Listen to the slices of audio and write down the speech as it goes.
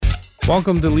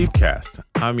Welcome to Leapcast.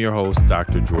 I'm your host,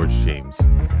 Dr. George James.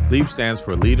 Leap stands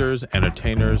for leaders,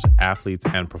 entertainers, athletes,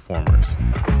 and performers.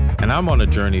 And I'm on a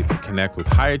journey to connect with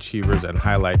high achievers and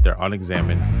highlight their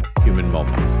unexamined human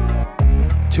moments.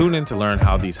 Tune in to learn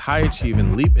how these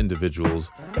high-achieving Leap individuals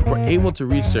were able to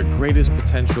reach their greatest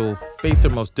potential, face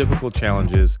their most difficult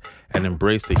challenges, and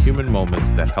embrace the human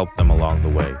moments that helped them along the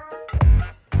way.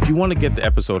 If you want to get the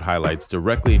episode highlights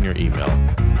directly in your email,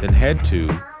 then head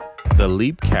to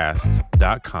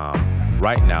theleapcast.com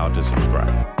right now to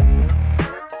subscribe.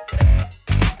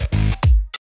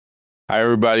 Hi,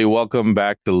 everybody. Welcome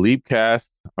back to Leapcast.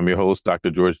 I'm your host,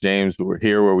 Dr. George James. We're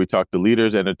here where we talk to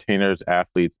leaders, entertainers,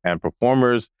 athletes, and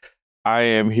performers. I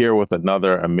am here with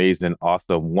another amazing,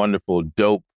 awesome, wonderful,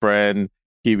 dope friend,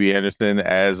 Kibi Anderson,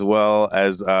 as well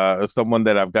as someone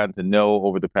that I've gotten to know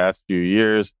over the past few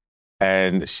years.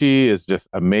 And she is just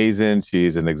amazing.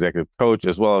 She's an executive coach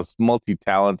as well as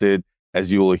multi-talented,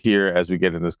 as you will hear as we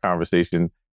get in this conversation.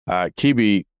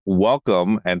 Kibi,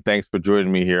 welcome, and thanks for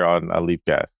joining me here on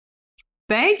Leapcast.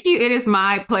 Thank you. It is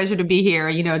my pleasure to be here.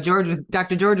 You know,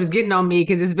 Dr. George was getting on me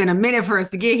because it's been a minute for us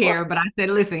to get here, but I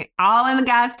said, listen, all in the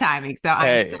God's timing. So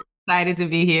I'm so excited to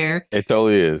be here. It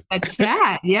totally is. A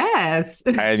chat, yes.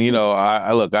 And you know,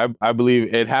 I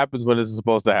believe it happens when it's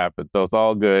supposed to happen. So it's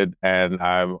all good, and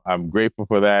I'm grateful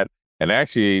for that. And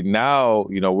actually, now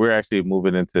we're actually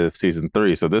moving into season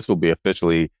 3, so this will be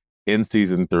officially in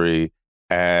season 3.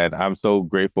 And I'm so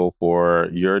grateful for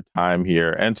your time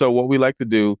here. And so, what we like to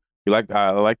do, I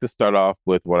like to start off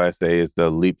with what I say is the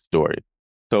Leap story.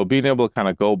 So being able to kind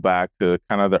of go back to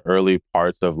kind of the early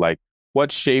parts of like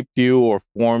what shaped you or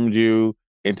formed you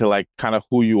into like kind of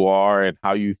who you are and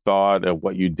how you thought and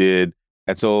what you did.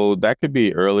 And so that could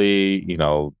be early,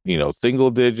 single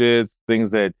digits,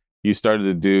 things that you started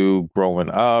to do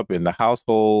growing up in the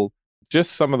household,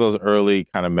 just some of those early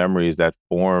kind of memories that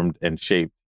formed and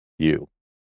shaped you.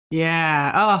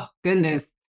 Yeah. Oh, goodness.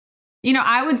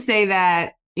 I would say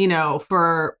that,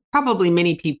 for probably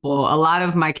many people, a lot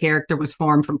of my character was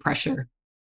formed from pressure.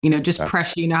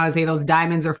 Pressure, how I say those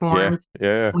diamonds are formed.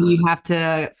 Yeah. When you have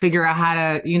to figure out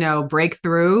how to, break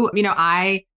through.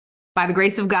 I, by the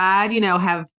grace of God,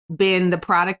 have been the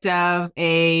product of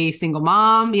a single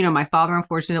mom. My father,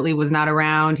 unfortunately, was not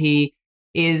around. He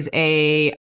is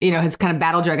has kind of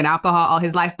battled drug and alcohol all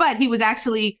his life, but he was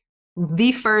actually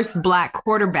the first Black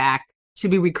quarterback to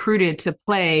be recruited to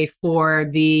play for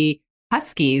the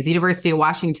Huskies, University of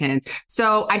Washington.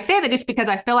 So I say that just because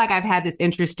I feel like I've had this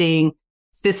interesting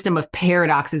system of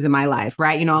paradoxes in my life,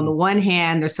 right? On the one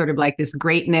hand, there's sort of like this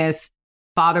greatness.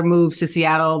 Father moves to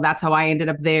Seattle. That's how I ended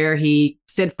up there. He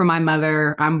sent for my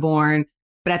mother. I'm born.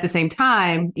 But at the same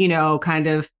time, kind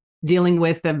of dealing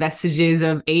with the vestiges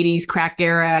of 80s crack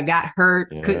era, got hurt,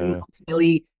 couldn't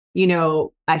ultimately,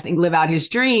 I think live out his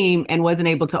dream and wasn't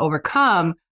able to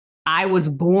overcome. I was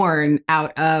born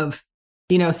out of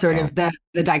sort of the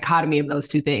dichotomy of those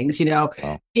two things,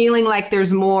 feeling like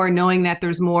there's more, knowing that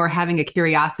there's more, having a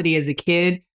curiosity as a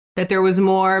kid that there was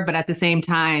more, but at the same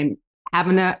time,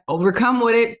 having to overcome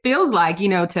what it feels like,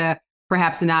 to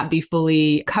perhaps not be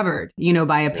fully covered,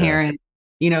 by a parent,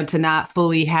 to not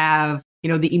fully have,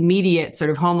 the immediate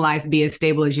sort of home life be as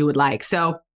stable as you would like.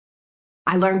 So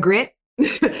I learned grit.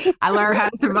 I learned how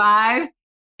to survive.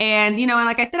 And, and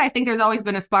like I said, I think there's always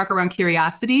been a spark around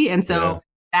curiosity. And so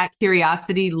that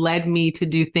curiosity led me to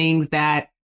do things that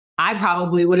I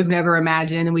probably would have never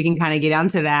imagined. And we can kind of get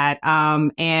onto that.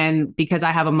 And because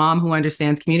I have a mom who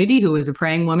understands community, who is a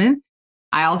praying woman,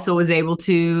 I also was able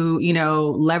to,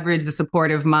 leverage the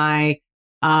support of my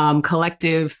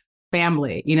collective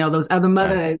family, those other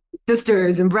mothers,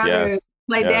 sisters and brothers,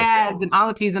 my dads and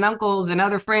aunties and uncles and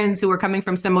other friends who were coming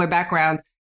from similar backgrounds.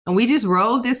 And we just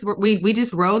rode this, we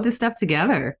just rode this stuff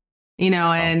together,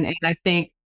 and I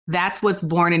think that's what's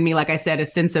born in me, like I said, a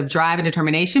sense of drive and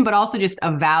determination, but also just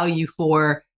a value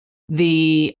for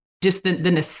the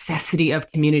necessity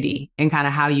of community and kind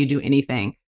of how you do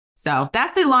anything. So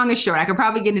that's the long and short. I could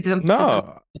probably get into some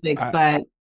specifics, but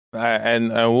and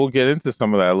we'll get into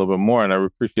some of that a little bit more. And I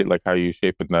appreciate like how you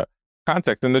shape in the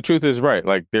context. And the truth is, right,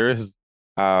 like there is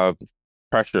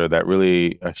pressure that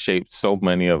really shapes so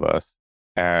many of us,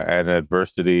 and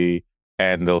adversity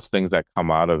and those things that come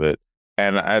out of it.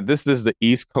 And this is the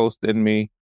East Coast in me.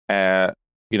 I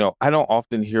don't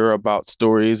often hear about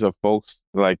stories of folks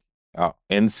like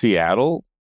in Seattle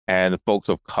and folks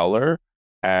of color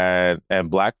and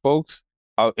Black folks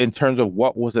in terms of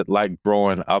what was it like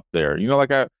growing up there.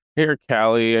 Like I hear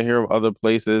Cali, I hear of other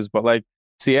places, but like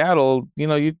Seattle,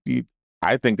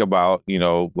 I think about,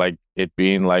 like it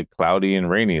being like cloudy and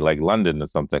rainy, like London or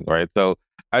something, right? So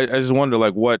I just wonder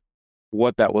like what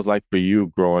what that was like for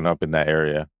you growing up in that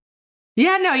area.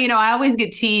 Yeah, no, I always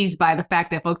get teased by the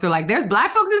fact that folks are like, there's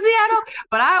Black folks in Seattle.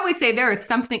 But I always say there is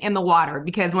something in the water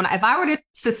because if I were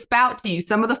to spout to you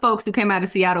some of the folks who came out of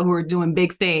Seattle who are doing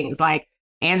big things like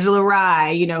Angela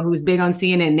Rye, who's big on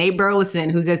CNN, Nate Burleson,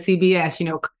 who's at CBS,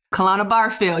 Kalana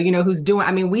Barfield, who's doing,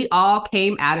 I mean, we all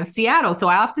came out of Seattle. So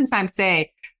I oftentimes say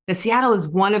that Seattle is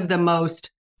one of the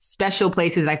most special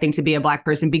places, I think, to be a Black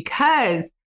person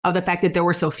because of the fact that there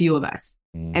were so few of us.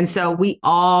 And so we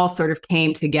all sort of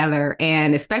came together,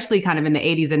 and especially kind of in the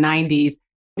 80s and 90s,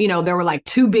 there were like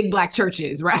two big Black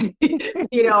churches, right? And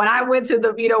I went to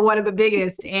one of the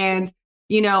biggest. And,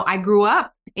 I grew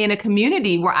up in a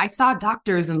community where I saw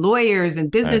doctors and lawyers and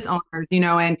business owners,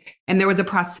 and there was a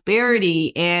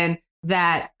prosperity and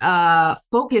that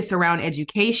focus around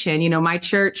education. My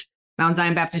church, Mount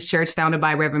Zion Baptist Church, founded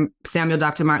by Reverend Samuel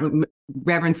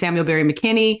Barry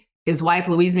McKinney, his wife,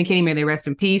 Louise McKinney, may they rest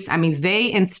in peace. I mean,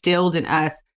 they instilled in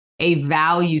us a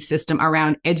value system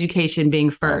around education being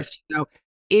first.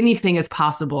 Anything is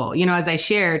possible. As I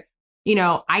shared,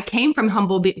 I came from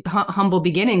humble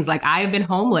beginnings. Like I have been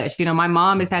homeless. My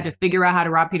mom has had to figure out how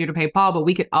to rob Peter to pay Paul, but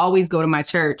we could always go to my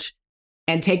church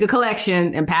and take a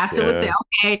collection, and pastor would say,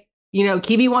 okay,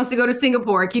 Kibi wants to go to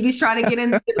Singapore. Kibi's trying to get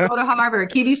in to go to Harvard.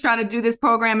 Kibi's trying to do this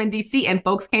program in DC, and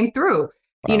folks came through.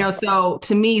 Wow. So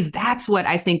to me, that's what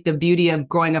I think the beauty of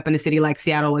growing up in a city like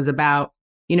Seattle was about.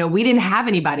 We didn't have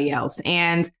anybody else.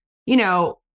 And,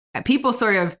 people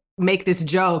sort of make this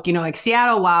joke, like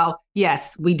Seattle, while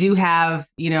yes, we do have,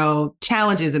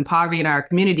 challenges and poverty in our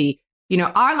community,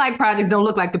 our like projects don't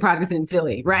look like the projects in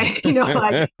Philly, right?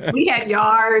 Like we had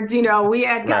yards, we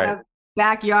had kind of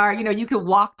backyard, you could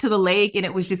walk to the lake and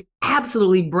it was just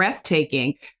absolutely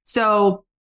breathtaking. So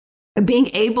being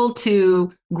able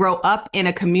to grow up in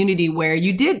a community where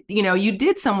you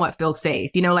did somewhat feel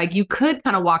safe, like you could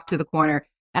kind of walk to the corner.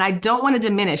 And I don't want to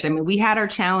diminish. I mean, we had our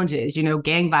challenges,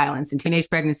 gang violence and teenage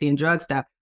pregnancy and drug stuff.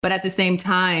 But at the same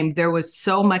time, there was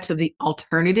so much of the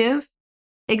alternative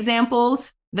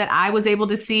examples that I was able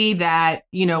to see that,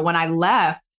 when I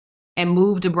left and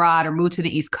moved abroad or moved to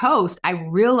the East Coast, I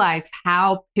realized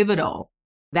how pivotal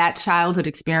that childhood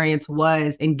experience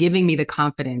was in giving me the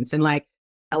confidence and like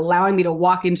allowing me to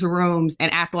walk into rooms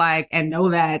and act like and know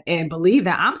that and believe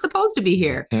that I'm supposed to be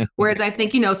here. Whereas I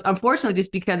think, unfortunately,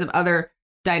 just because of other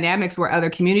dynamics where other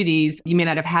communities, you may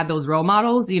not have had those role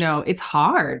models, it's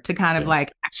hard to kind of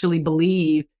like actually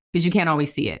believe because you can't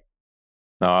always see it.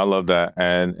 No, I love that.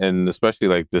 And especially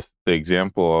like the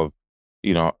example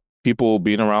of, people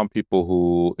being around people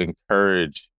who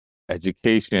encourage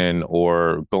education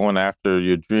or going after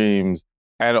your dreams,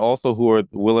 and also who are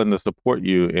willing to support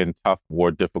you in tough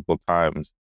or difficult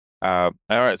times. All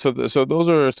right. So those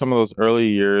are some of those early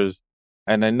years.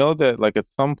 And I know that like at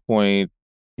some point,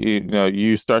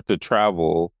 you start to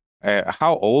travel.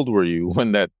 How old were you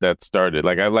when that started?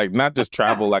 Like I like not just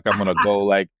travel, like I'm going to go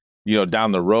like,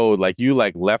 down the road, like you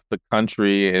like left the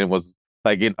country and it was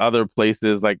like in other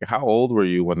places. Like how old were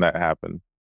you when that happened?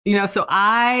 So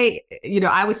I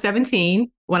was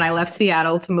 17 when I left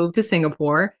Seattle to move to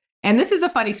Singapore. And this is a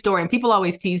funny story. And people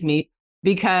always tease me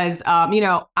because,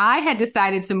 I had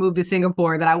decided to move to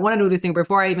Singapore, that I wanted to move to Singapore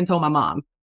before I even told my mom.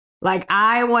 Like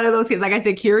I, one of those kids, like I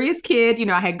said, curious kid,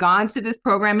 I had gone to this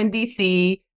program in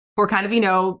DC for kind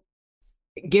of,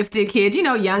 gifted kids,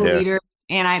 young leaders.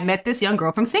 And I met this young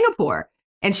girl from Singapore.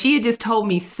 And she had just told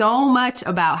me so much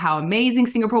about how amazing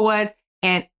Singapore was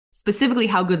and specifically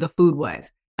how good the food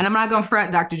was. And I'm not going to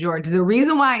front, Dr. George. The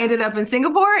reason why I ended up in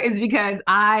Singapore is because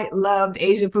I loved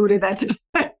Asian food at that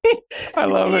time. I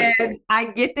love it. And I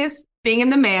get this thing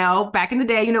in the mail. Back in the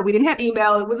day, we didn't have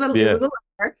email. It was a letter.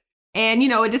 And,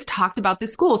 it just talked about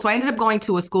this school. So I ended up going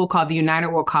to a school called the United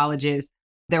World Colleges.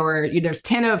 There's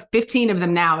 15 of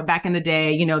them now. But back in the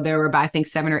day, there were about, I think,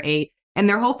 7 or 8. And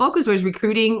their whole focus was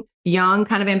recruiting young,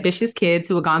 kind of ambitious kids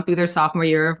who had gone through their sophomore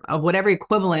year of whatever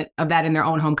equivalent of that in their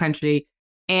own home country.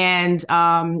 And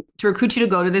to recruit you to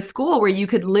go to this school where you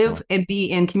could live and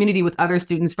be in community with other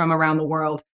students from around the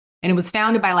world. And it was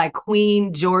founded by like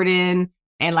Queen Jordan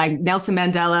and like Nelson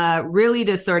Mandela, really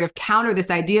to sort of counter this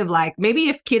idea of like, maybe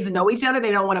if kids know each other,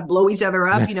 they don't want to blow each other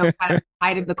up, kind of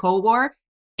height of the Cold War.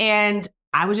 And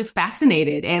I was just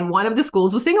fascinated. And one of the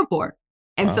schools was Singapore.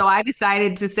 And so I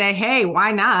decided to say, hey,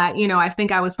 why not? I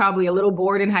think I was probably a little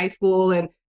bored in high school and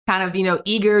kind of,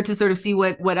 eager to sort of see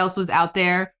what else was out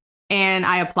there. And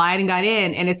I applied and got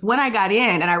in. And it's when I got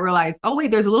in and I realized, oh,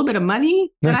 wait, there's a little bit of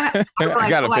money that I realized, I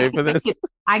got to pay for this.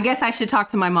 I guess I should talk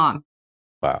to my mom.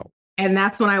 Wow. And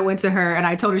that's when I went to her and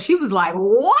I told her. She was like,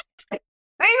 what?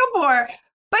 Singapore?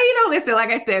 But listen, like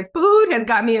I said, food has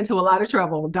got me into a lot of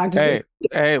trouble, Dr. Hey,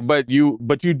 J. hey, but you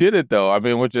did it though. I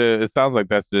mean, which it sounds like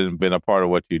that's been a part of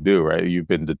what you do, right? You've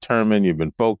been determined, you've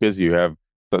been focused, you have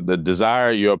the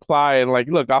desire, you apply, and like,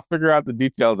 look, I'll figure out the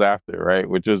details after, right?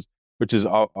 Which is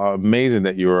amazing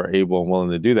that you were able and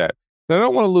willing to do that. And I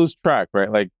don't want to lose track, right?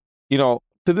 Like, to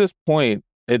this point,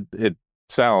 it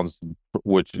sounds,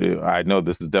 which I know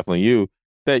this is definitely you,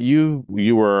 that you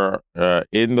were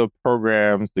in the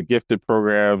programs, the gifted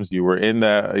programs, you were in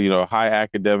the high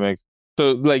academics.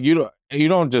 So like you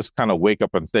don't just kind of wake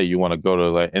up and say you want to go to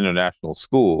like international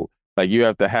school. Like you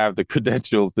have to have the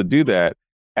credentials to do that.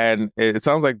 And it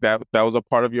sounds like that was a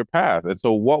part of your path. And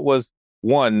so what was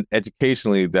one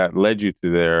educationally that led you to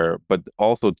there, but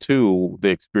also two, the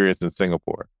experience in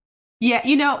Singapore? Yeah,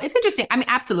 it's interesting. I mean,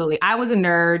 absolutely. I was a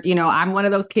nerd. I'm one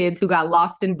of those kids who got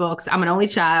lost in books. I'm an only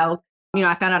child.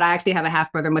 I found out I actually have a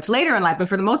half brother much later in life, but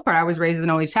for the most part, I was raised as an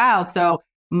only child. So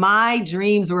my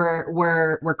dreams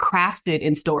were crafted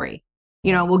in story.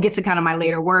 We'll get to kind of my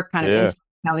later work, kind of in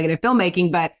television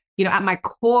filmmaking, but at my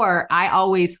core, I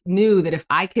always knew that if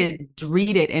I could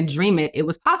read it and dream it, it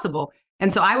was possible.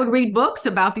 And so I would read books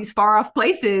about these far off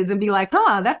places and be like,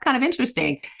 huh, that's kind of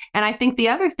interesting. And I think the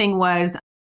other thing was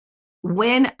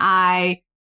when I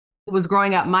was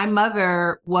growing up, my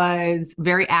mother was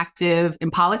very active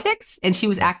in politics and she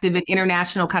was active in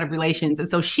international kind of relations. And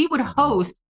so she would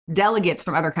host delegates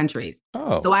from other countries.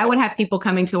 Oh, So I would have people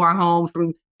coming to our home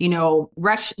from,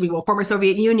 Russia, former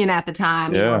Soviet Union at the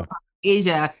time, yeah,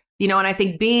 Asia, and I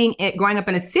think growing up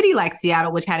in a city like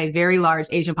Seattle, which had a very large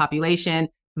Asian population,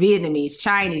 Vietnamese,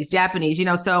 Chinese, Japanese,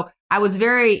 so I was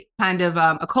very kind of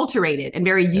acculturated and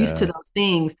very used to those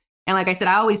things. And like I said,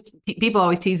 people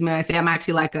always tease me. I say I'm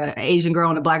actually like an Asian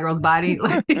girl in a Black girl's body,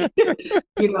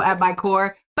 at my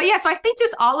core. But yeah, so I think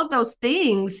just all of those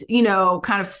things,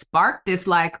 kind of sparked this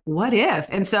like, what if?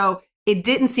 And so it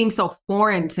didn't seem so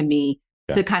foreign to me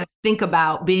to kind of think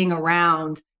about being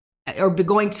around or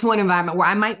going to an environment where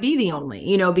I might be the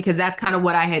only, because that's kind of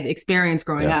what I had experienced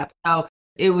growing up. So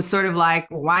it was sort of like,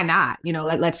 why not?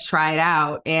 Let's try it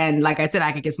out. And like I said,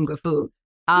 I could get some good food.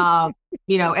 And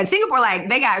Singapore, like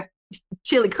they got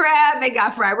chili crab, they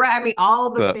got fried rice. I mean, all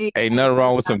the things. Ain't nothing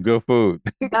wrong with some good food.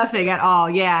 Nothing at all.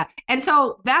 Yeah. And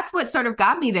so that's what sort of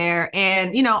got me there.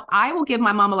 And, I will give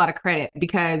my mom a lot of credit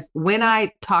because when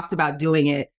I talked about doing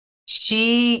it,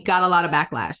 she got a lot of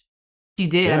backlash. She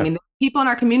did. Yeah. I mean, people in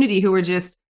our community who were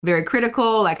just very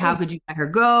critical, like, how could you let her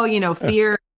go?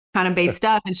 Fear kind of based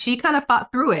stuff. And she kind of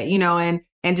fought through it,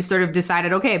 and just sort of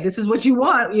decided, okay, if this is what you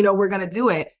want, we're going to do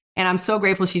it. And I'm so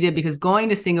grateful she did because going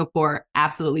to Singapore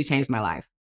absolutely changed my life.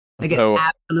 Like it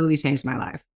absolutely changed my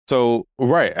life. So,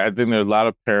 right. I think there's a lot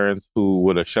of parents who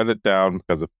would have shut it down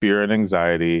because of fear and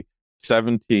anxiety.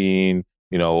 17,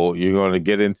 you're going to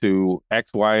get into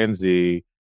X, Y, and Z,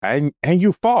 and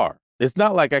you far. It's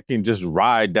not like I can just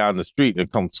ride down the street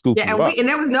and come scoop you up. And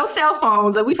there was no cell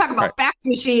phones. Like we talk about fax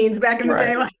machines back in the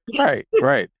day. Like.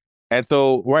 Right. And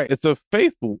so, it's a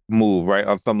faith move, right,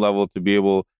 on some level to be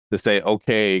able to say,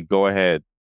 okay, go ahead.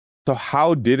 So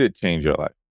how did it change your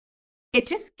life? It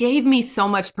just gave me so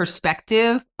much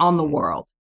perspective on the world.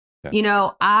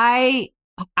 Yeah. I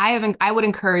would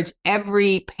encourage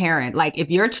every parent, like if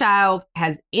your child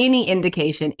has any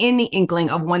indication, any inkling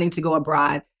of wanting to go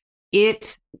abroad,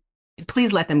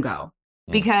 please let them go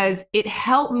because it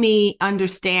helped me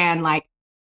understand like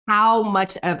how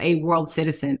much of a world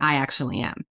citizen I actually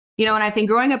am. And I think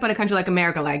growing up in a country like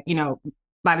America, like,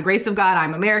 by the grace of God,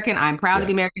 I'm American. I'm proud to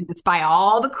be American, despite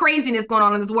all the craziness going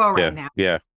on in this world right now.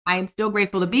 Yeah. I am still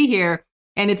grateful to be here.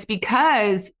 And it's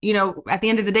because, at the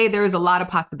end of the day, there is a lot of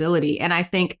possibility. And I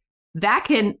think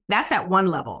that's at one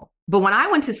level. But when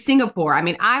I went to Singapore, I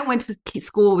mean, I went to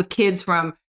school with kids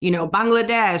from,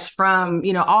 Bangladesh, from,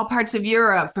 all parts of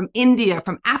Europe, from India,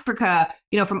 from Africa,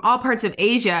 from all parts of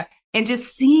Asia, and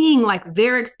just seeing like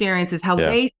their experiences, how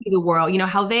they see the world,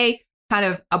 how they kind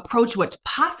of approach what's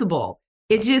possible.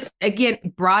 It just, again,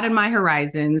 broadened my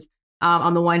horizons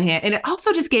on the one hand. And it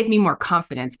also just gave me more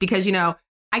confidence because,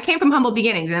 I came from humble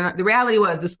beginnings. And the reality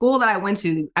was the school that I went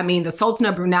to, I mean, the Sultan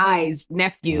of Brunei's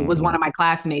nephew was one of my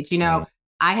classmates.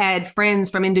 I had friends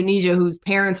from Indonesia whose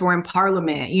parents were in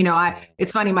parliament.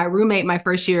 It's funny, my roommate my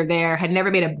first year there had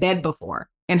never made a bed before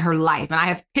in her life. And I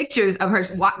have pictures of her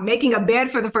making a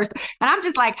bed for the first time. And I'm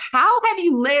just like, how have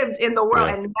you lived in the world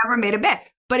and never made a bed?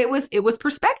 But it was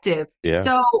perspective. Yeah.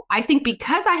 So I think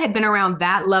because I had been around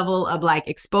that level of like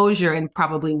exposure and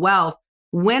probably wealth,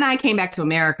 when I came back to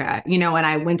America, and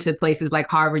I went to places like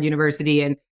Harvard University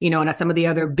and, and some of the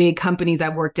other big companies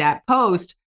I've worked at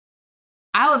post,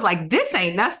 I was like, this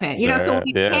ain't nothing, so when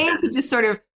we came to just sort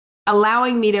of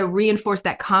allowing me to reinforce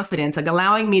that confidence, like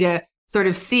allowing me to sort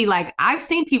of see, like, I've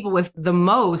seen people with the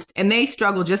most and they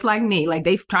struggle just like me. Like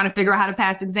they trying to figure out how to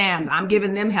pass exams. I'm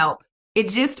giving them help. It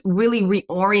just really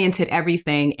reoriented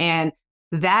everything. And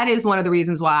that is one of the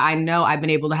reasons why I know I've been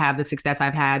able to have the success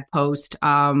I've had post,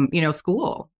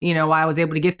 school, why I was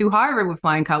able to get through Harvard with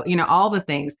flying colors, all the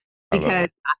things, I love because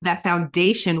it. that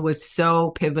foundation was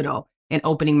so pivotal in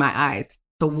opening my eyes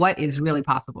to what is really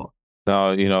possible.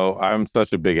 No, I'm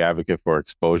such a big advocate for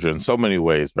exposure in so many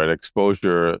ways, right?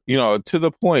 Exposure, to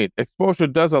the point, exposure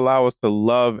does allow us to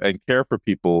love and care for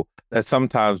people that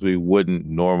sometimes we wouldn't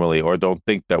normally or don't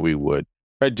think that we would,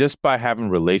 right? Just by having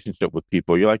relationship with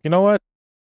people, you're like, you know what?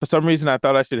 For some reason, I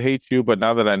thought I should hate you, but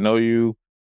now that I know you,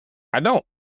 I don't.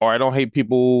 Or I don't hate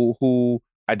people who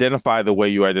identify the way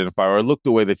you identify or look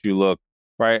the way that you look,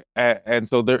 right? And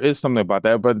so there is something about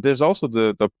that. But there's also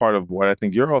the part of what I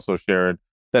think you're also sharing,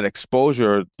 that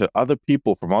exposure to other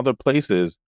people from other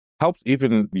places helps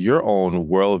even your own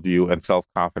worldview and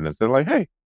self-confidence. They're like, hey,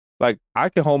 like I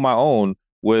can hold my own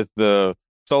with the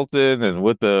Sultan and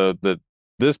with the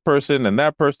this person and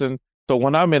that person. So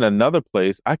when I'm in another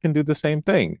place, I can do the same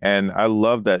thing. And I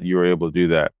love that you were able to do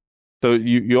that. So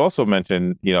you also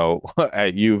mentioned,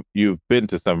 you've been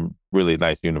to some really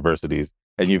nice universities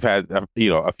and you've had, a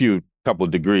few couple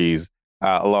of degrees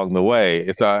along the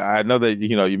way. So I know that,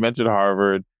 you mentioned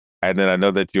Harvard, and then I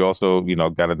know that you also,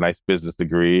 got a nice business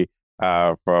degree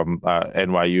from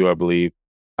NYU, I believe.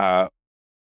 Uh,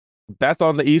 that's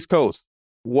on the East Coast.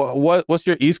 What's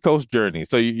your East Coast journey?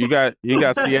 So you got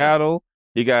Seattle,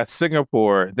 you got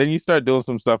Singapore, then you start doing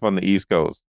some stuff on the East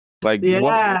Coast. Like what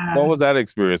Yeah. was that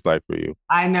experience like for you?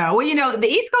 I know. Well, the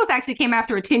East Coast actually came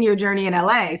after a 10-year journey in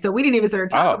LA. So we didn't even sort of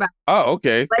talk Oh, about oh,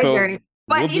 okay. LA So journey.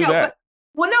 we'll But, do that.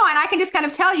 well, no, and I can just kind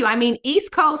of tell you, I mean,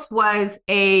 East Coast was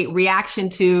a reaction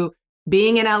to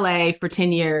being in LA for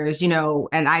 10 years,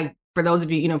 and for those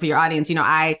of you, for your audience,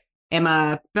 I am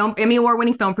a Emmy Award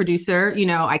winning film producer.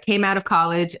 I came out of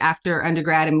college after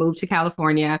undergrad and moved to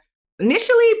California,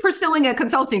 initially pursuing a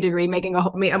consulting degree, making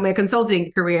a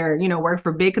consulting career, work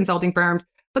for big consulting firms.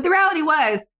 But the reality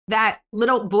was that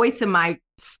little voice in my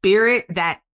spirit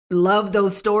that loved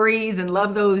those stories and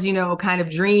loved those, kind of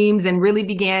dreams, and really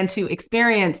began to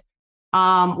experience,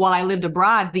 while I lived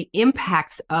abroad, the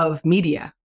impacts of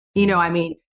media. I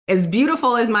mean, as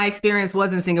beautiful as my experience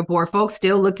was in Singapore, folks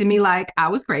still looked at me like I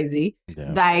was crazy.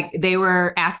 Yeah. Like they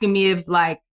were asking me if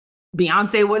like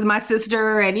Beyonce was my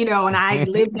sister, and and I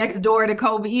lived next door to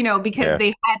Kobe, because Yeah.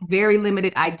 they had very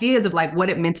limited ideas of like what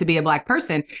it meant to be a Black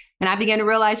person. And I began to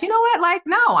realize, what, like,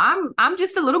 no, I'm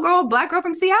just a little girl, Black girl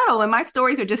from Seattle, and my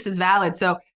stories are just as valid.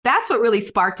 So that's what really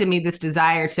sparked in me this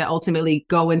desire to ultimately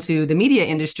go into the media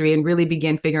industry and really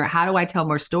begin figuring out, how do I tell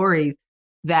more stories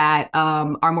that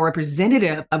are more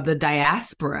representative of the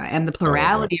diaspora and the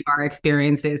plurality of our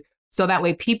experiences, so that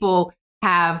way people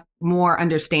have more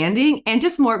understanding and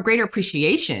just more greater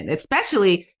appreciation,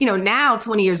 especially, now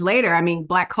 20 years later. I mean,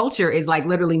 Black culture is like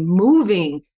literally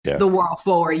moving the world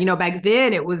forward. Back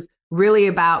then it was really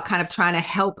about kind of trying to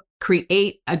help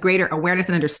create a greater awareness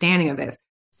and understanding of this.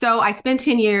 So I spent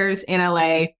 10 years in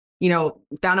LA,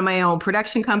 founded my own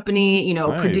production company,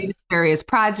 Nice. produced various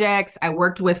projects. I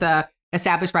worked with a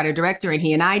established writer director, and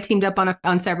he and I teamed up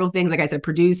on several things. Like I said,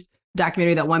 produced a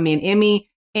documentary that won me an Emmy.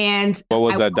 And what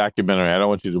was that documentary? I don't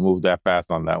want you to move that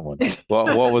fast on that one.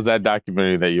 What was that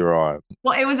documentary that you're on?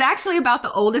 Well, it was actually about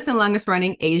the oldest and longest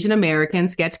running Asian American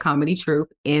sketch comedy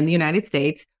troupe in the United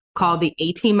States, called the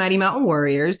A-Team Mighty Mountain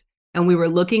Warriors. And we were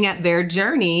looking at their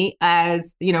journey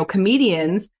as,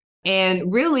 comedians,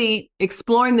 and really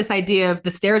exploring this idea of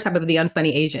the stereotype of the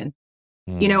unfunny Asian.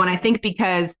 And I think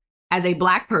because as a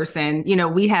Black person,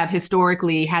 we have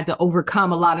historically had to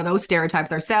overcome a lot of those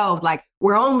stereotypes ourselves. Like,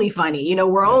 we're only funny,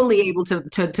 we're only able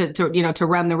to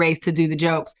run the race, to do the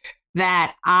jokes.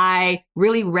 That I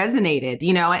really resonated,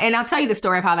 and I'll tell you the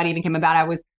story of how that even came about. I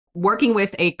was working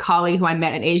with a colleague who I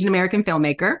met, an Asian American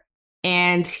filmmaker,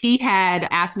 and he had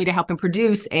asked me to help him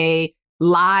produce a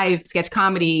live sketch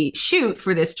comedy shoot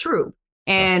for this troupe.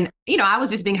 And, I was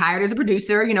just being hired as a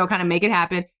producer, kind of make it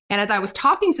happen. And as I was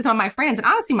talking to some of my friends, and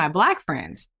honestly, my Black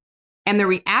friends, and the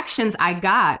reactions I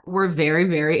got were very,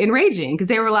 very enraging, because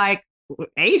they were like,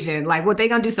 Asian, like, what, they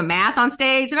gonna do some math on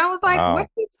stage? And I was like, Wow. what are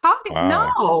you talking?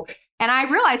 Wow. No. And I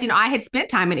realized, I had spent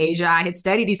time in Asia. I had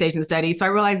studied East Asian studies. So I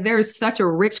realized there is such a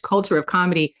rich culture of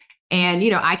comedy. And,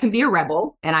 I can be a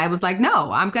rebel. And I was like, no,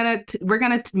 we're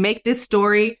going to make this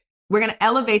story. We're going to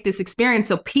elevate this experience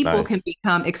so people can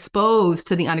become exposed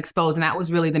to the unexposed. And that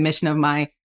was really the mission of my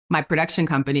production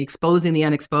company, exposing the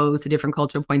unexposed to different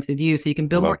cultural points of view, so you can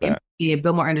build more empathy and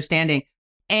build more understanding.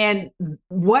 And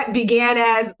what began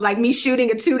as like me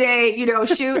shooting a 2-day,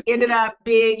 shoot ended up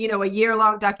being, a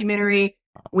year-long documentary.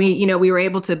 We were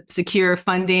able to secure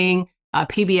funding.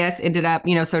 PBS ended up,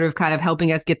 sort of kind of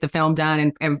helping us get the film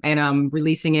done and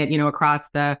releasing it, across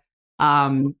the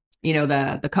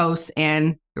coast,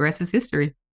 and the rest is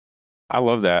history. I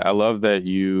love that. I love that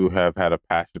you have had a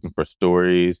passion for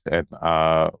stories and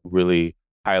really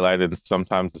highlighted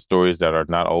sometimes the stories that are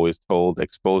not always told,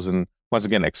 exposing, once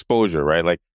again, exposure, right?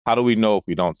 Like, how do we know if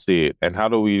we don't see it? And how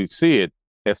do we see it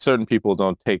if certain people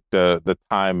don't take the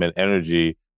time and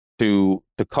energy to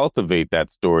cultivate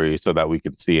that story so that we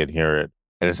can see and hear it?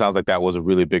 And it sounds like that was a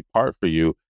really big part for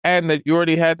you, and that you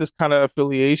already had this kind of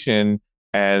affiliation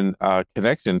and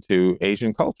connection to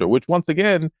Asian culture, which once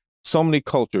again, so many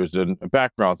cultures and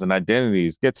backgrounds and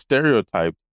identities get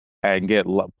stereotyped and get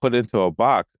put into a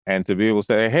box. And to be able to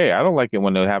say, hey, I don't like it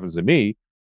when it happens to me,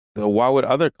 so why would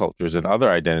other cultures and other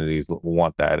identities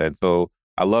want that? And so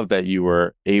I love that you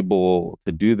were able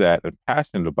to do that and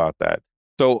passionate about that.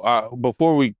 So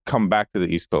before we come back to the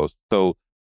East Coast, so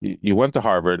you went to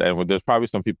Harvard, and there's probably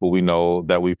some people we know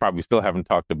that we probably still haven't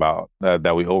talked about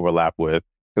that we overlap with.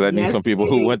 Because I knew some people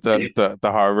who went to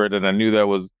Harvard, and I knew there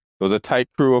was a tight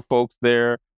crew of folks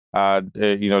there,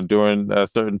 during a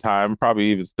certain time, probably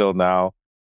even still now.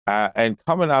 And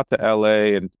coming out to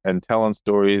LA and telling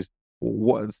stories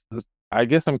I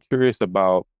guess I'm curious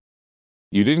about,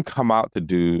 you didn't come out to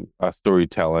do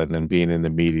storytelling and being in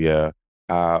the media,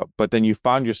 but then you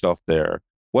found yourself there.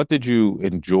 What did you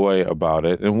enjoy about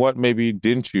it, and what maybe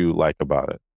didn't you like about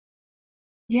it?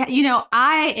 Yeah,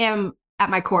 I am at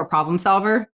my core problem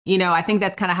solver. I think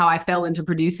that's kind of how I fell into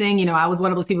producing. I was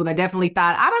one of those people that definitely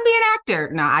thought, I'm gonna be an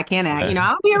actor. No, I can't act. I'm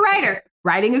gonna be a writer.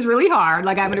 Writing is really hard.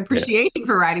 Like, I have an appreciation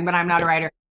for writing, but I'm not a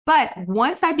writer. But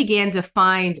once I began to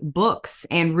find books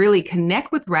and really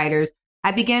connect with writers,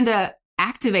 I began to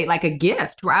activate like a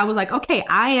gift where I was like, okay,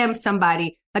 I am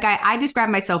somebody, like I describe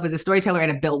myself as a storyteller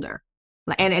and a builder.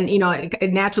 And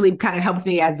it naturally kind of helps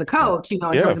me as a coach, in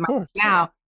terms of my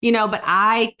now. But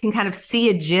I can kind of see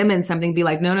a gem in something, be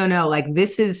like, no, like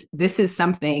this is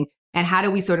something. And how do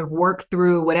we sort of work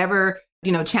through whatever,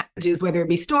 challenges, whether it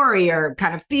be story or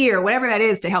kind of fear, whatever that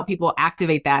is, to help people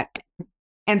activate that.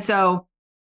 And so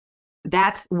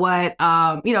that's what,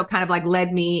 kind of like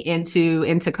led me into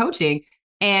coaching.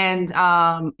 And,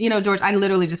 George, I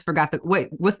literally just forgot say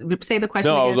the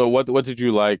question again. No, what did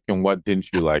you like and what didn't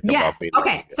you like about being?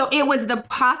 Okay. So it was the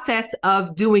process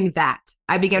of doing that.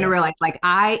 I began to realize, like,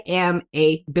 I am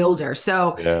a builder.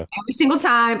 So every single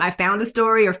time I found a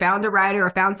story or found a writer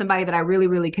or found somebody that I really,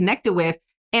 really connected with,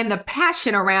 and the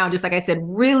passion around, just like I said,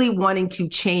 really wanting to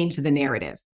change the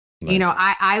narrative. Nice.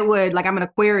 I would, like, I'm an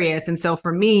Aquarius. And so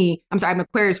for me, I'm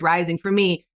Aquarius rising. For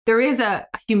me, there is a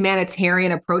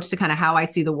humanitarian approach to kind of how I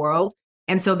see the world.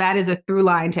 And so that is a through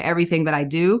line to everything that I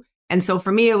do. And so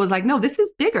for me, it was like, no, this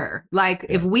is bigger. Like,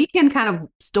 if we can kind of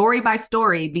story by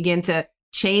story begin to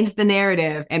change the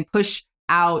narrative and push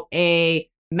out a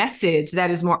message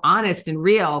that is more honest and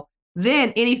real,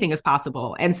 then anything is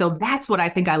possible. And so that's what I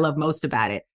think I love most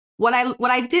about it. What I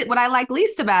like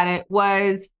least about it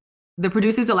was the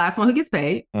producer's the last one who gets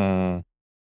paid.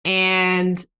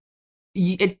 And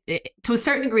to a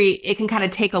certain degree, it can kind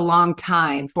of take a long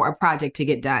time for a project to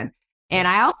get done. And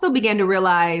I also began to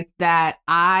realize that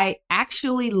I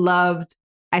actually loved,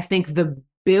 I think, the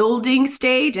building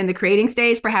stage and the creating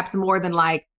stage, perhaps more than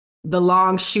like the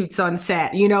long shoots on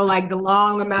set, like the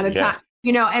long amount of time,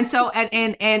 and so,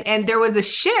 and there was a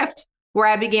shift where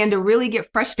I began to really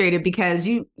get frustrated because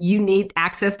you need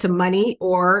access to money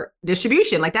or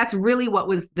distribution. Like, that's really what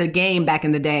was the game back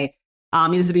in the day.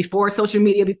 This is before social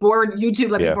media, before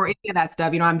YouTube, before any of that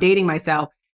stuff. I'm dating myself.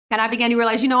 And I began to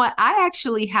realize, what? I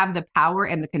actually have the power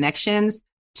and the connections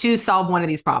to solve one of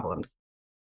these problems.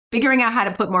 Figuring out how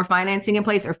to put more financing in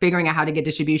place or figuring out how to get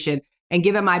distribution. And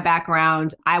given my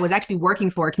background, I was actually working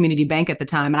for a community bank at the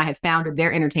time, and I had founded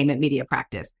their entertainment media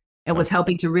practice. It was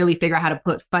helping to really figure out how to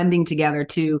put funding together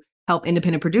to help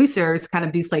independent producers kind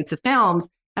of do slates of films.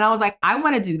 And I was like, I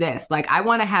want to do this. Like, I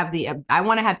want to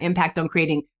have impact on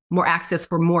creating more access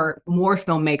for more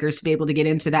filmmakers to be able to get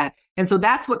into that. And so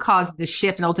that's what caused the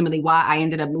shift, and ultimately why I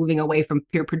ended up moving away from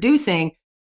pure producing.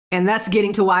 And that's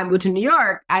getting to why I moved to New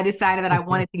York. I decided that I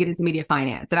wanted to get into media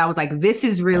finance. And I was like, this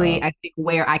is really, I think,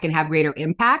 where I can have greater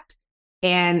impact.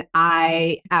 And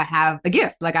I have a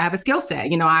gift, like I have a skill set.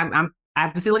 I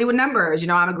have facility with numbers.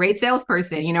 I'm a great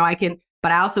salesperson.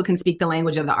 But I also can speak the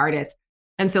language of the artist.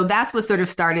 And so that's what sort of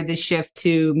started this shift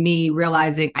to me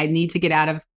realizing I need to get out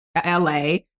of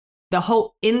LA. The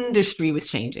whole industry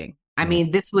was changing. I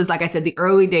mean, this was, like I said, the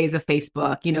early days of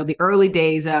Facebook, the early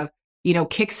days of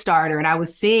Kickstarter, and I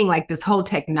was seeing like this whole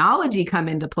technology come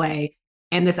into play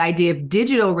and this idea of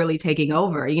digital really taking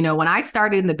over. When I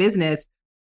started in the business,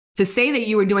 to say that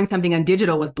you were doing something on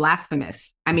digital was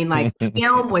blasphemous. I mean, like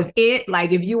film was it.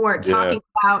 Like if you weren't talking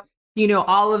about,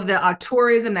 all of the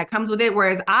tourism that comes with it,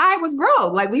 whereas I was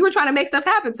broke, like we were trying to make stuff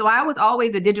happen. So I was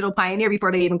always a digital pioneer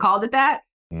before they even called it that.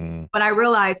 But I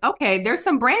realized, okay, there's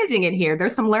some branding in here.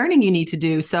 There's some learning you need to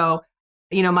do. So,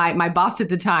 my boss at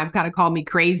the time kind of called me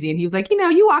crazy. And he was like,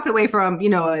 you walked away from,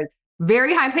 a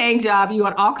very high paying job. You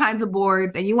on all kinds of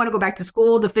boards and you want to go back to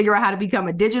school to figure out how to become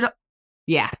a digital.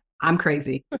 Yeah, I'm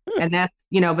crazy. And that's,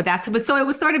 but so it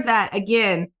was sort of that,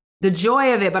 again, the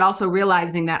joy of it, but also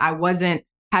realizing that I wasn't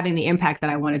having the impact that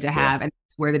I wanted to have. And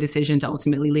that's where the decision to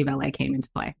ultimately leave LA came into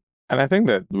play. And I think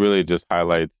that really just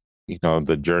highlights,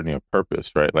 the journey of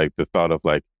purpose, right? Like the thought of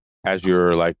like, as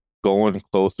you're like going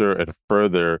closer and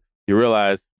further, you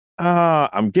realize,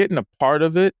 I'm getting a part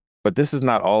of it, but this is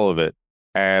not all of it.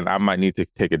 And I might need to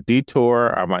take a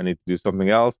detour. I might need to do something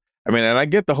else. I mean, and I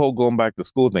get the whole going back to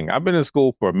school thing. I've been in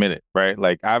school for a minute, right?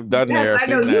 Like I've done there. I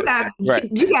know you got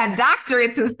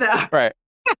doctorates and stuff. Right.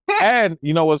 And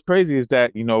what's crazy is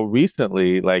that,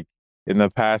 recently, like in the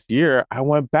past year, I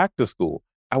went back to school.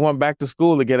 I went back to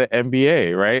school to get an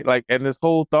MBA, right? Like, and this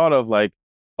whole thought of like,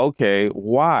 okay,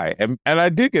 why? And I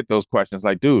did get those questions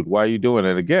like, dude, why are you doing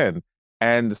it again?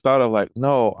 And the thought of like,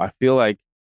 no, I feel like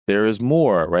there is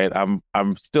more, right?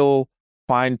 I'm still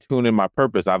fine-tuning my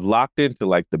purpose. I've locked into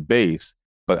like the base,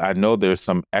 but I know there's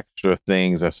some extra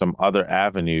things or some other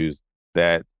avenues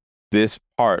that this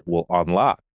part will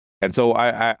unlock. And so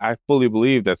I fully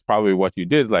believe that's probably what you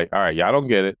did. Like, all right, y'all don't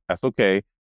get it. That's okay.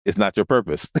 It's not your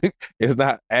purpose. It's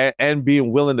not, and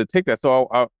being willing to take that. So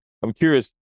I'm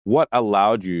curious, what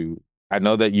allowed you? I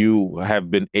know that you have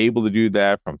been able to do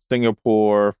that from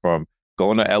Singapore, from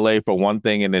going to LA for one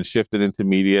thing and then shifted into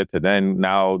media to then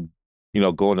now,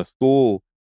 going to school,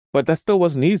 but that still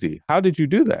wasn't easy. How did you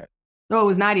do that? No, it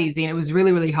was not easy. And it was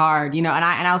really, really hard, and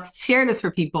I'll share this for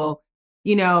people,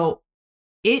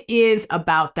 it is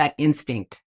about that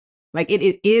instinct. Like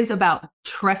it is about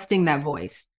trusting that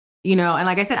voice, and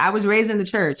like I said, I was raised in the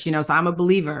church, so I'm a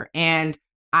believer. And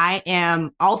I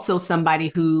am also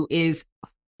somebody who is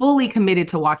fully committed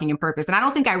to walking in purpose. And I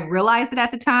don't think I realized it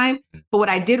at the time, but what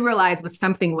I did realize was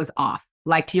something was off.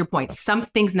 Like to your point,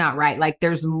 something's not right. Like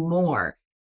there's more.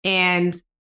 And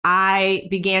I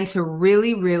began to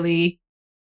really, really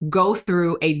go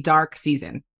through a dark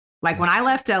season. Like when I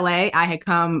left LA,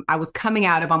 I was coming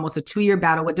out of almost a 2-year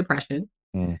battle with depression.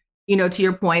 To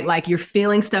your point, like you're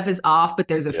feeling stuff is off, but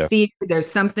there's a fear, there's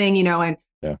something,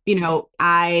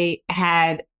 I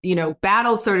had,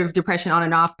 battled sort of depression on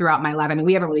and off throughout my life. I mean,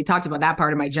 we haven't really talked about that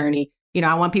part of my journey.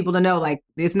 I want people to know, like,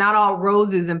 it's not all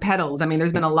roses and petals. I mean,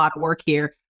 there's been a lot of work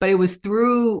here, but it was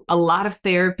through a lot of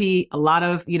therapy, a lot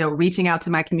of, reaching out to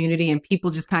my community and people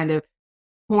just kind of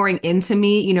pouring into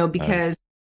me, because,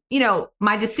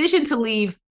 my decision to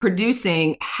leave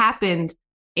producing happened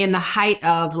in the height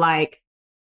of like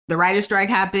the writer's strike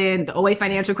happened, the '08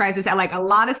 financial crisis, like a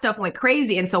lot of stuff went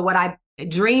crazy. And so what I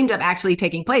dreamed of actually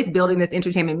taking place, building this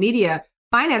entertainment media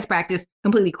finance practice,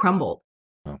 completely crumbled.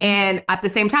 And at the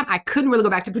same time, I couldn't really go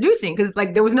back to producing because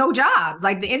like there was no jobs,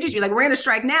 like the industry, like we're in a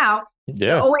strike now.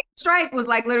 The '08 strike was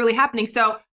like literally happening.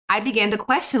 So I began to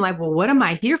question like, well, what am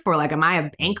I here for? Like, am I a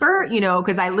banker?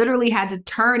 Because I literally had to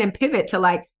turn and pivot to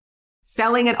like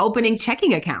selling and opening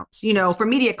checking accounts, for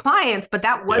media clients, but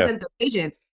that wasn't the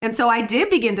vision. And so I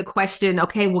did begin to question,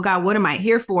 okay, well, God, what am I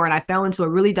here for? And I fell into a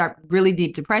really dark, really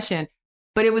deep depression.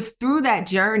 But it was through that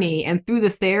journey and through the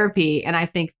therapy, and I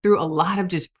think through a lot of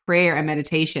just prayer and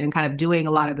meditation and kind of doing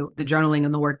a lot of the journaling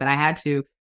and the work that I had to,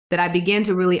 that I began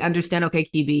to really understand, okay,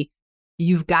 Kibi,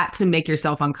 you've got to make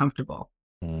yourself uncomfortable.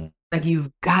 Like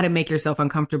you've got to make yourself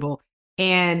uncomfortable.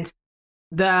 And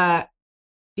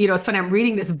it's funny, I'm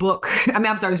reading this book. I'm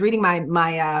sorry, I was reading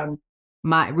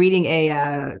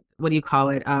what do you call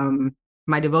it?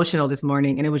 My devotional this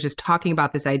morning. And it was just talking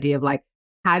about this idea of like,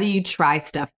 how do you try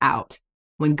stuff out?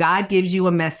 When God gives you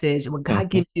a message, when God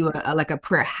gives you a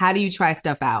prayer, how do you try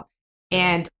stuff out?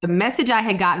 And the message I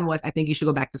had gotten was, I think you should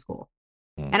go back to school.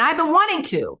 And I've been wanting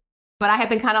to, but I have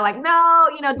been kind of like, no,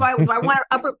 do I want to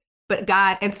upper? But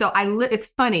God, and so it's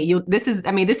funny. This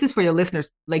is for your listeners.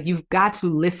 Like you've got to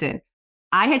listen.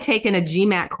 I had taken a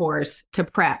GMAT course to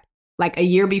prep like a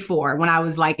year before when I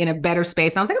was like in a better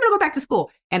space. I was like, I'm gonna go back to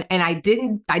school. And I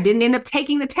didn't end up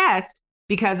taking the test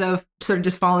because of sort of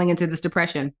just falling into this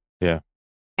depression. Yeah.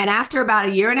 And after about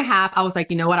a year and a half, I was like,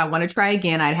 you know what? I want to try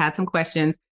again. I'd had some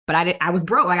questions, but I was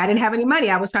broke. Like I didn't have any money.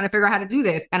 I was trying to figure out how to do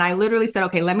this. And I literally said,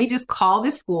 okay, let me just call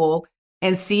this school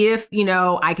and see if,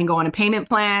 I can go on a payment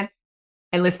plan.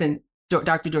 And listen,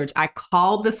 Dr. George, I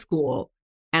called the school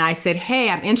and I said, hey,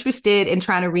 I'm interested in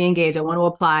trying to reengage. I want to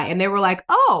apply. And they were like,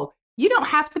 oh, you don't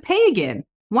have to pay again.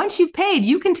 Once you've paid,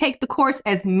 you can take the course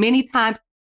as many times.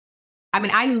 I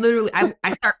mean, I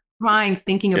start crying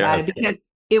thinking about Yes. it because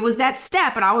it was that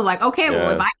step. And I was like, okay,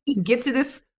 well, if Yes. I just get to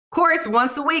this course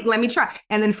once a week, let me try.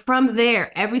 And then from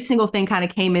there, every single thing kind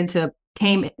of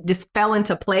just fell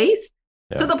into place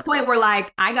to Yeah. the point where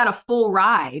like I got a full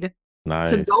ride to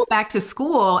Nice. go back to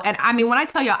school. And I mean, when I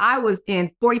tell you I was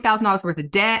in $40,000 worth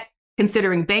of debt,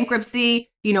 considering bankruptcy,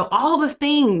 all the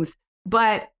things,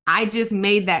 but I just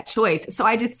made that choice. So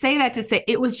I just say that to say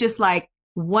it was just like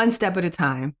one step at a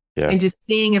time Yeah. and just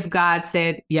seeing if God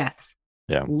said yes.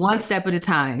 Yeah. One step at a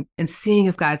time and seeing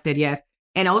if God said yes.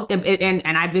 And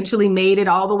I eventually made it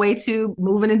all the way to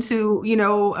moving into,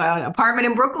 an apartment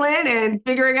in Brooklyn and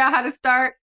figuring out how to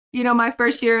start, my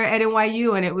first year at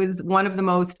NYU. And it was one of the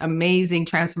most amazing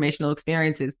transformational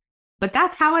experiences. But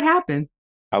that's how it happened.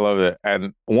 I love it.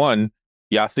 And one,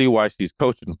 y'all see why she's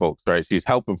coaching folks, right? She's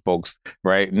helping folks,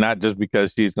 right? Not just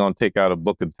because she's going to take out a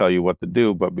book and tell you what to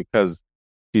do, but because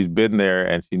she's been there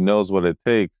and she knows what it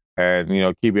takes. And,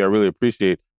 Kibi, I really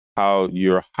appreciate how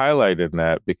you're highlighting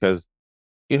that because,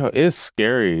 it's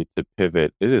scary to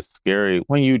pivot. It is scary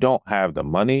when you don't have the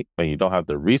money, when you don't have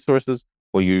the resources,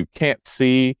 when you can't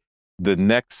see the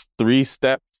next 3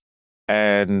 steps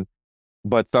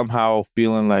but somehow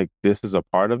feeling like this is a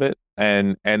part of it.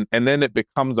 And then it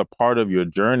becomes a part of your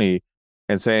journey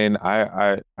and saying,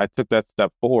 I took that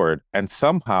step forward and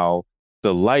somehow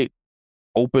the light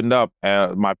opened up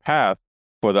my path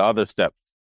for the other steps.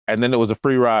 And then it was a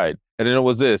free ride. And then it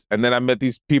was this. And then I met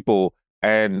these people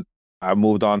and I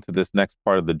moved on to this next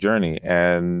part of the journey.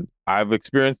 And I've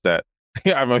experienced that.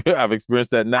 I've experienced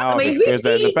that now. I've experienced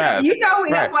that in the past.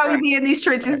 That's why we be in these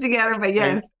trenches together. But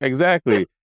yes, exactly.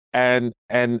 And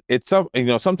it's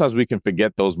sometimes we can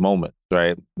forget those moments,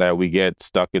 right? That we get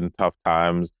stuck in tough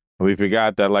times and we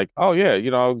forgot that like, oh yeah,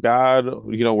 God,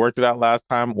 worked it out last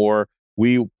time, or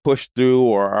we pushed through,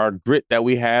 or our grit that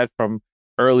we had from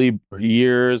early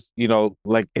years,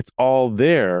 like it's all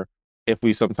there if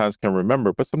we sometimes can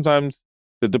remember. But sometimes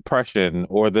the depression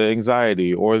or the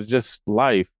anxiety or just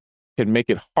life can make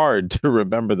it hard to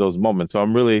remember those moments. So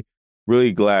I'm really,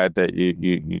 really glad that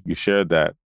you shared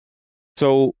that.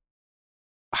 So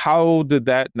how did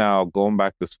that now going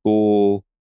back to school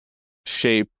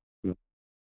shape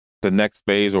the next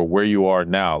phase or where you are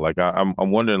now? Like I'm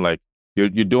wondering, like you're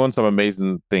doing some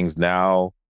amazing things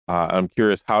now. I'm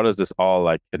curious, how does this all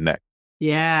like connect?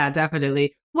 Yeah,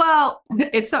 definitely. Well,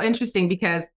 it's so interesting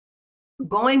because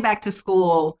going back to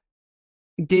school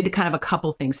did kind of a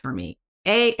couple things for me.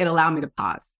 It allowed me to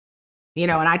pause.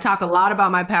 And I talk a lot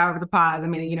about my power of the pause. I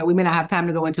mean, we may not have time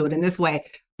to go into it in this way,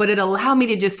 but it allowed me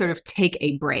to just sort of take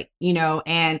a break,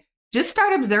 and just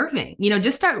start observing,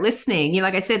 just start listening.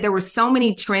 Like I said, there were so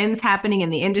many trends happening in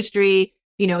the industry,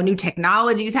 new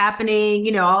technologies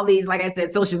happening, all these, like I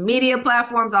said, social media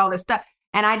platforms, all this stuff.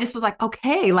 And I just was like,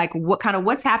 okay, like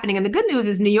what's happening? And the good news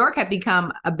is New York had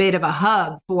become a bit of a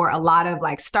hub for a lot of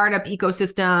like startup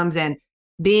ecosystems and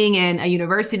being in a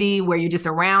university where you're just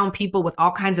around people with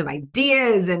all kinds of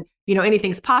ideas and,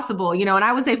 anything's possible, and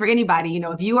I would say for anybody,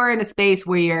 if you are in a space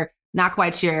where you're not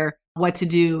quite sure what to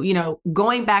do,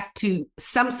 going back to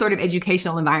some sort of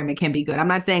educational environment can be good. I'm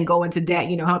not saying go into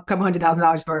debt, a couple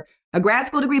 $100,000 for a grad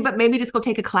school degree, but maybe just go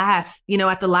take a class,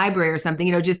 at the library or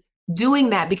something, just doing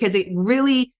that because it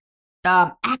really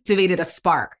activated a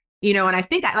spark, and I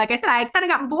think, like I said, I kind of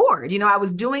got bored, I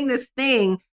was doing this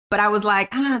thing, but I was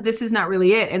like, this is not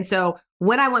really it. And so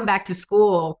when I went back to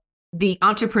school, the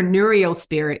entrepreneurial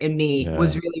spirit in me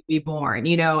was really reborn,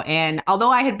 and although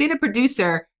I had been a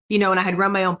producer, and I had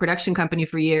run my own production company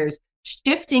for years,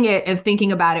 shifting it and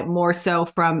thinking about it more so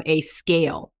from a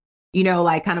scale,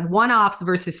 like kind of one-offs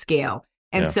versus scale.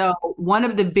 And so one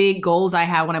of the big goals I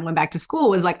had when I went back to school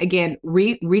was like, again,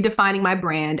 redefining my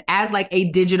brand as like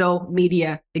a digital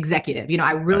media executive.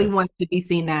 I really wanted to be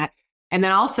seen that. And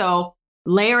then also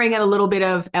layering in a little bit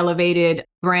of elevated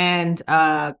brand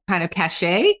kind of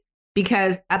cachet,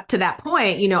 because up to that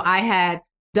point, I had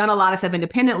done a lot of stuff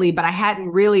independently, but I hadn't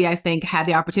really, I think, had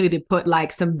the opportunity to put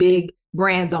like some big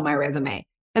brands on my resume.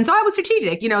 And so I was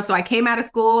strategic, so I came out of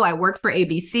school, I worked for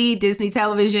ABC, Disney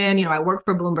Television, I worked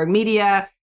for Bloomberg Media,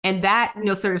 and that,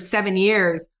 sort of 7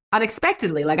 years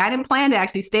unexpectedly, like I didn't plan to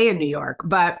actually stay in New York.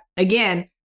 But again,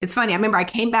 it's funny. I remember I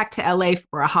came back to LA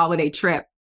for a holiday trip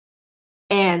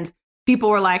and people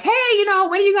were like, hey,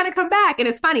 when are you going to come back? And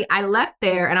it's funny. I left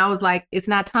there and I was like, it's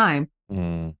not time.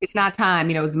 It's not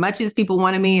time. As much as people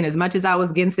wanted me and as much as I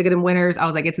was getting sick of them winters, I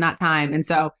was like, it's not time. And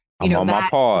so I'm on my That was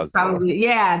pause. probably,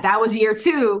 yeah, that was year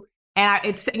two. And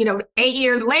it's, 8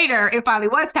 years later, it finally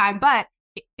was time. But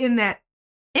in that,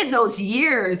 in those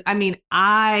years, I mean,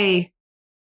 I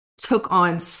took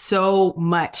on so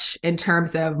much in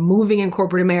terms of moving in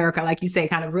corporate America, like you say,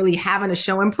 kind of really having a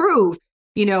show improve,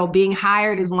 being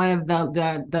hired as one of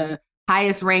the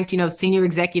highest ranked, senior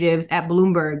executives at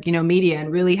Bloomberg, media,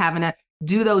 and really having to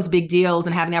do those big deals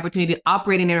and having the opportunity to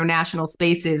operate in international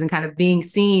spaces and kind of being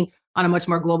seen on a much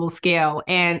more global scale.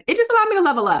 And it just allowed me to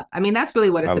level up. I mean, that's really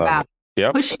what I it's love about. it.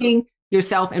 Yep. Pushing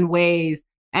yourself in ways.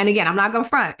 And again, I'm not going to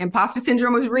front. Imposter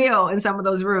syndrome was real in some of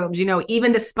those rooms,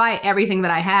 even despite everything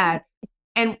that I had.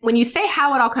 And when you say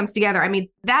how it all comes together, I mean,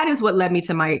 that is what led me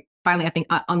to finally, I think,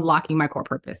 unlocking my core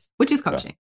purpose, which is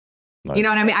coaching. Nice. You know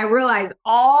what I mean? I realized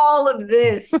all of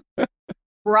this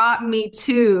brought me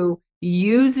to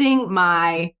using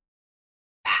my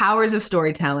powers of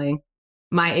storytelling,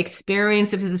 my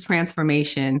experience of this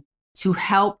transformation to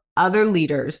help other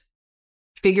leaders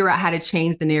figure out how to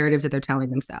change the narratives that they're telling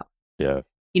themselves. Yeah.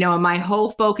 And my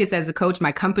whole focus as a coach,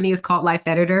 my company is called Life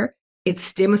Editor. It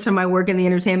stems from my work in the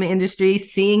entertainment industry,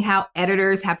 seeing how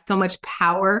editors have so much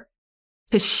power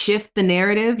to shift the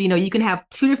narrative. You can have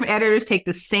two different editors take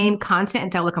the same content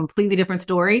and tell a completely different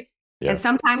story. Yeah. And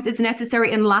sometimes it's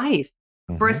necessary in life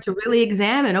for us to really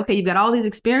examine, okay, you've got all these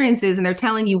experiences and they're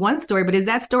telling you one story, but is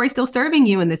that story still serving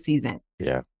you in this season?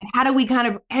 Yeah. And how do we kind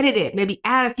of edit it, maybe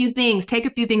add a few things, take a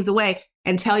few things away,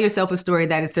 and tell yourself a story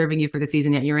that is serving you for the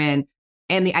season that you're in?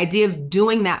 And the idea of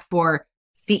doing that for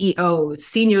CEOs,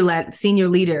 senior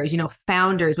leaders,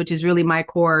 founders, which is really my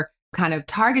core kind of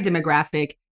target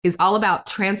demographic, is all about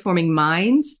transforming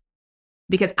minds,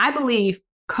 because I believe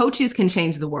coaches can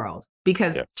change the world,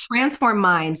 because transform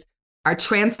minds are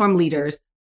transform leaders,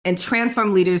 and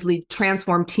transform leaders lead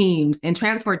transform teams, and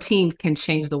transform teams can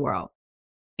change the world.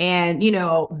 And,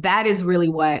 that is really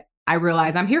what I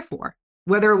realized I'm here for,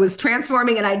 whether it was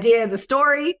transforming an idea as a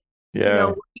story,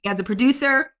 working as a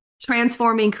producer,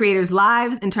 transforming creators'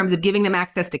 lives in terms of giving them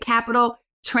access to capital,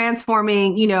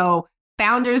 transforming,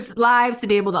 founders' lives to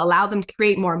be able to allow them to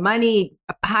create more money,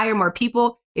 hire more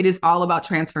people. It is all about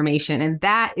transformation. And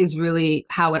that is really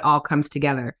how it all comes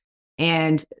together.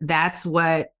 And that's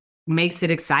what makes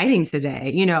it exciting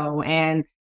today, and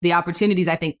the opportunities,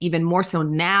 I think, even more so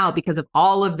now because of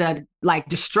all of the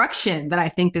destruction that I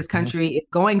think this country is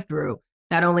going through,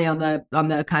 not only on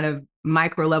the kind of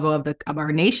micro level of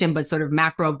our nation, but sort of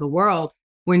macro of the world.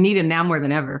 We're needed now more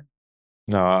than ever.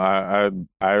 No,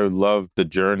 I love the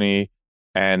journey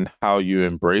and how you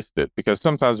embraced it, because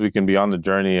sometimes we can be on the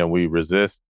journey and we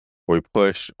resist, or we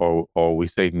push, or we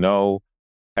say no.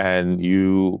 And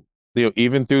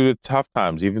even through the tough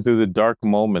times, even through the dark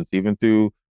moments, even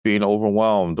through being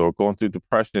overwhelmed or going through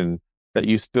depression, that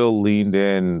you still leaned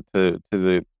in to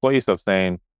the place of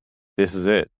saying, this is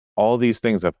it. All these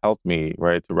things have helped me,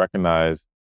 right, to recognize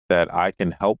that I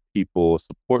can help people,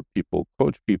 support people,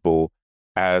 coach people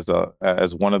as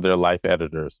one of their life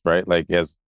editors, right?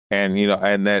 And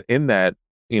that in that,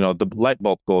 the light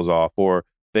bulb goes off, or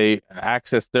they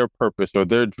access their purpose or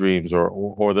their dreams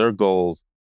or their goals.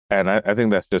 And I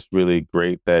think that's just really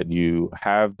great that you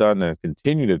have done and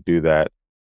continue to do that.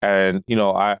 And,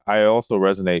 I also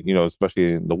resonate,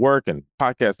 especially in the work and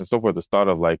podcasts and so forth, the thought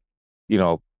of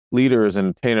leaders,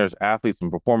 entertainers, athletes,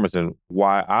 and performers, and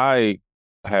why I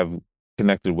have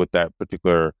connected with that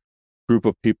particular group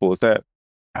of people is that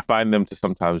I find them to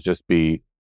sometimes just be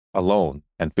alone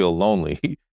and feel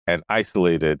lonely and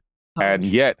isolated, and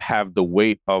yet have the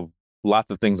weight of lots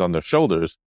of things on their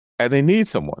shoulders. And they need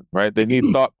someone, right? They need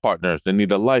thought partners. They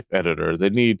need a life editor.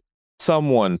 They need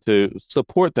someone to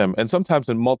support them, and sometimes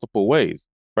in multiple ways,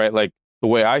 right? Like the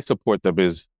way I support them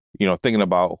is, thinking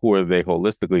about who are they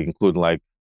holistically, including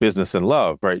business and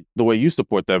love, right? The way you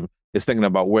support them is thinking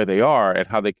about where they are and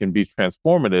how they can be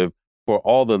transformative for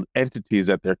all the entities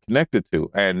that they're connected to.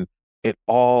 And it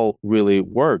all really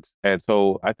works. And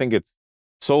so I think it's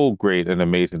so great and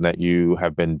amazing that you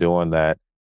have been doing that.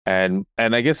 And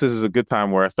I guess this is a good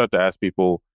time where I start to ask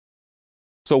people,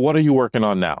 so what are you working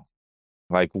on now?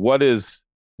 What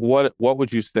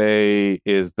would you say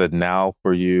is the now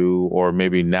for you, or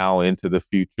maybe now into the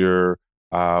future?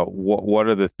 What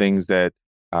are the things that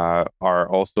are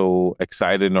also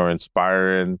exciting or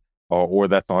inspiring, or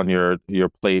that's on your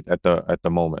plate at the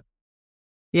moment?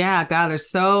 Yeah, God, there's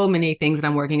so many things that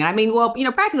I'm working on. I mean, well,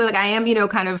 practically, I am,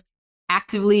 kind of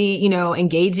actively,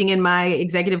 engaging in my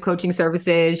executive coaching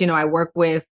services. I work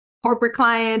with corporate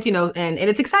clients, and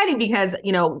it's exciting because,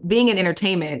 being in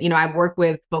entertainment, I've worked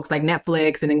with folks like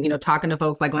Netflix, and then, talking to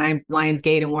folks like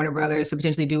Lionsgate and Warner Brothers to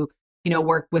potentially do,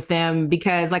 work with them,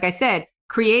 because like I said,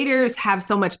 creators have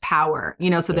so much power,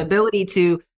 so the ability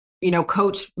to,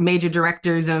 coach major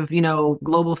directors of,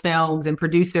 global films and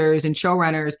producers and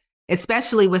showrunners,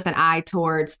 especially with an eye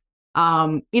towards,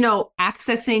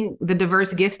 accessing the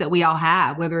diverse gifts that we all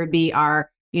have, whether it be our,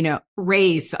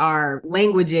 race, our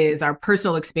languages, our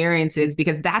personal experiences,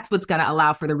 because that's what's going to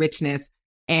allow for the richness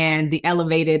and the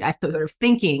elevated sort of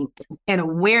thinking and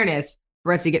awareness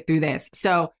for us to get through this.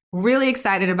 So really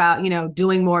excited about,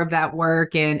 doing more of that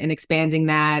work and expanding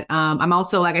that. I'm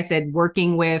also, like I said,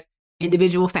 working with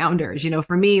individual founders,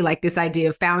 for me, like this idea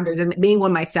of founders and being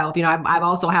one myself, I've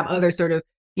also have other sort of,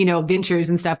 ventures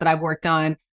and stuff that I've worked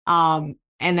on. And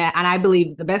I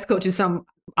believe the best coaches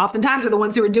oftentimes are the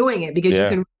ones who are doing it, because you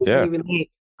can really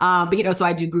relate. But, so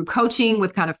I do group coaching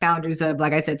with kind of founders of,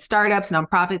 like I said, startups,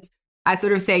 nonprofits. I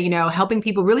sort of say, helping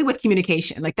people really with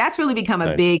communication. Like that's really become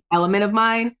a big element of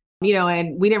mine,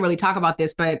 and we didn't really talk about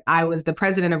this, but I was the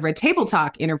president of Red Table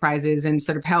Talk Enterprises and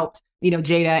sort of helped,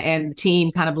 Jada and the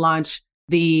team kind of launch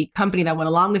the company that went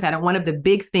along with that. And one of the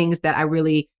big things that I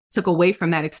really took away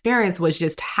from that experience was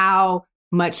just how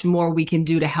much more we can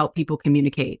do to help people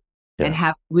communicate and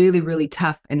have really, really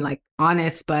tough and like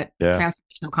honest, but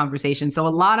transformational conversations. So a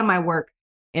lot of my work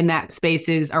in that space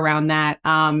is around that.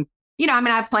 I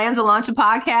have plans to launch a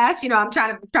podcast. I'm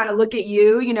trying to look at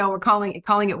you. We're calling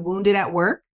it Wounded at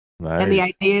Work. Nice. And the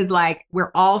idea is like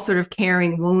we're all sort of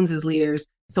carrying wounds as leaders.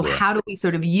 So how do we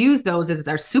sort of use those as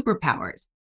our superpowers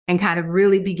and kind of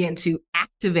really begin to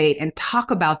activate and talk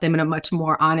about them in a much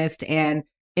more honest and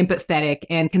empathetic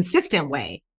and consistent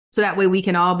way? So that way we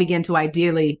can all begin to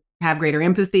ideally have greater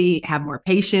empathy, have more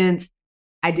patience,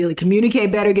 ideally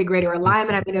communicate better, get greater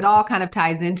alignment. I mean, it all kind of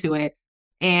ties into it.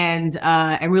 And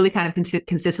really kind of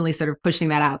consistently sort of pushing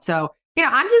that out. So,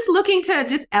 I'm just looking to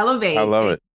just elevate. I love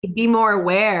it. Be more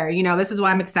aware. This is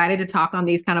why I'm excited to talk on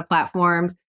these kind of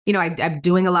platforms. I'm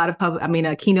doing a lot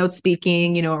of keynote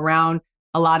speaking, around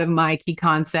a lot of my key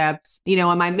concepts,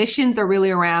 and my missions are really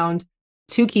around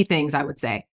two key things, I would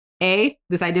say.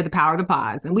 This idea of the power of the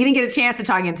pause. And we didn't get a chance to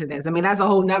talk into this. I mean, that's a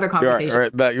whole nother conversation.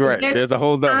 You're right. There's a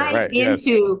whole nother, right.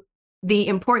 Into the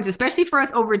importance, especially for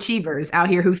us overachievers out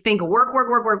here who think work, work,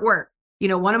 work, work, work.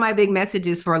 One of my big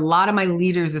messages for a lot of my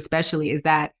leaders, especially, is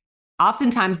that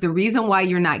oftentimes the reason why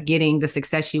you're not getting the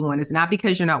success you want is not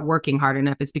because you're not working hard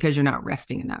enough. It's because you're not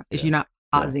resting enough. It's you're not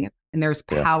pausing enough. And there's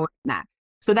power in that.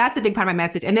 So that's a big part of my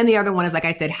message. And then the other one is, like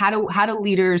I said, how do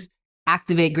leaders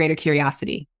activate greater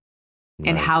curiosity?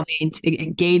 And how they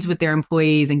engage with their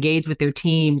employees, engage with their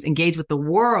teams, engage with the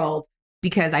world.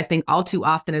 Because I think all too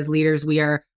often as leaders, we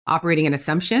are operating in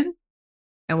assumption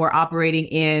and we're operating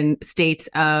in states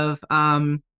of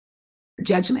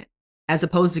judgment as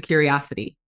opposed to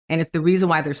curiosity. And it's the reason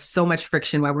why there's so much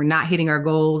friction, why we're not hitting our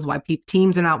goals, why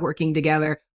teams are not working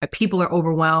together, why people are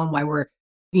overwhelmed, why we're,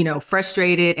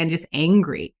 frustrated and just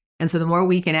angry. And so the more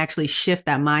we can actually shift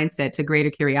that mindset to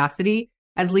greater curiosity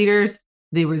as leaders,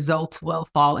 the results will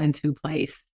fall into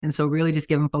place. And so really just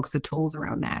giving folks the tools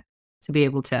around that to be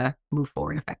able to move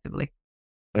forward effectively.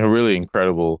 And really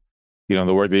incredible,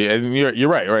 the work and you're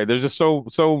right. There's just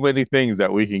so many things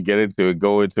that we can get into and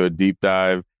go into a deep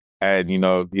dive. And,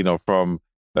 from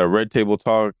the Red Table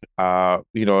Talk,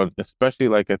 especially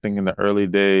like I think in the early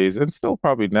days and still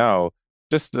probably now,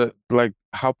 just like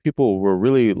how people were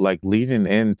really like leaning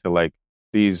into like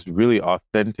these really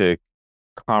authentic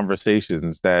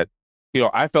conversations that,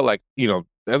 I felt like, I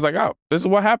was like, oh, this is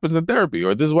what happens in therapy,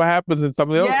 or this is what happens in some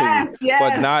of the other things,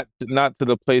 but not to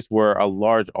the place where a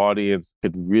large audience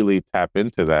could really tap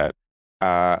into that,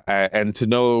 and to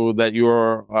know that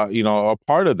you're, a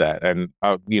part of that, and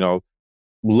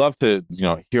love to,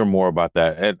 hear more about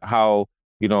that and how,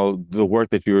 the work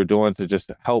that you were doing to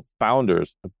just help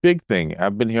founders. A big thing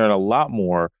I've been hearing a lot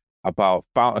more about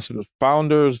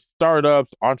founders,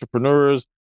 startups, entrepreneurs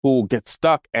who get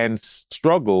stuck and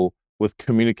struggle with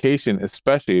communication,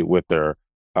 especially with their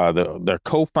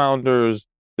co-founders,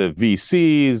 the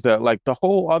VCs, that like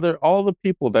all the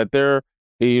people that they're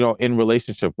in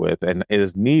relationship with and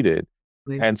is needed.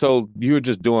 And so you're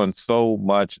just doing so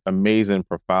much amazing,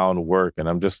 profound work, and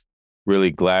I'm just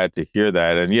really glad to hear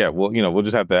that. And we'll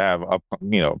just have to have a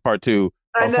part 2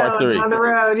 or part 3 on the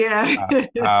road.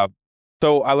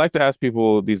 So I like to ask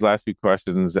people these last few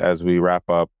questions as we wrap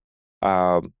up.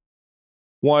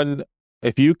 One,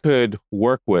 if you could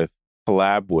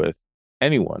collab with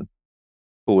anyone,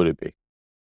 who would it be?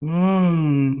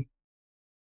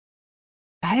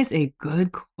 That is a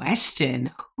good question.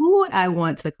 Who would I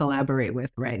want to collaborate with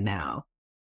right now?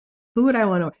 Who would I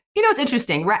want to? It's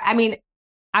interesting, right? I mean,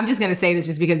 I'm just going to say this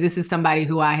just because this is somebody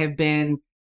who I have been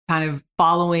kind of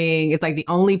following. It's like the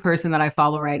only person that I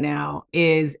follow right now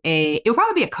it'll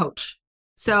probably be a coach.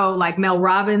 So like Mel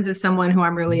Robbins is someone who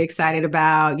I'm really excited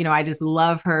about. I just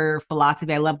love her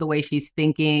philosophy. I love the way she's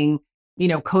thinking.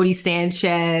 Cody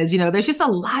Sanchez, there's just a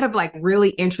lot of like really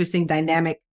interesting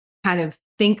dynamic kind of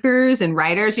thinkers and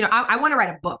writers. I want to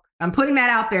write a book. I'm putting that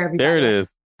out there, There it everybody.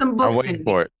 is. Some I'm books waiting in me.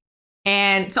 for it.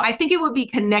 And so I think it would be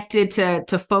connected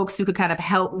to folks who could kind of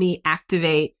help me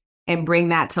activate and bring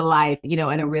that to life, in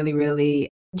a really,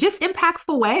 really just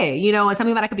impactful way, and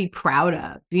something that I could be proud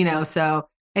of. So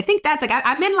I think that's like,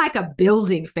 I'm in like a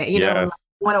building phase, I Yes.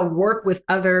 want to work with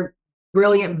other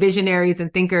brilliant visionaries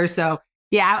and thinkers. So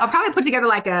yeah, I'll probably put together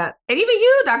like and even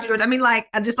you, Dr. George, I mean, like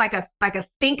just like a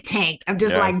think tank of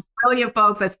just like Yes. brilliant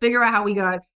folks. Let's figure out how we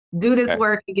gonna do this Eh,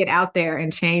 work and get out there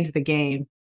and change the game.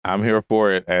 I'm here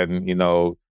for it. And,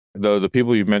 the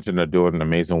people you mentioned are doing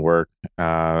amazing work.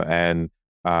 And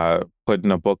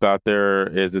putting a book out there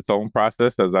is its own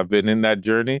process, as I've been in that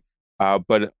journey.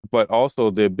 But also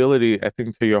the ability, I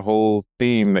think, to your whole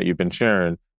theme that you've been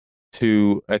sharing,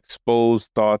 to expose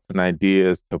thoughts and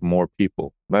ideas to more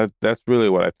people. That's really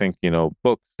what I think,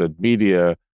 books and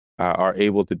media are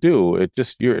able to do.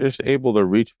 You're just able to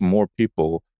reach more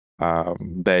people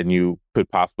than you could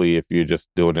possibly if you're just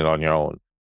doing it on your own.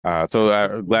 So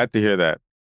I'm glad to hear that.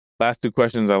 Last two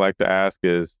questions I like to ask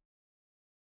is,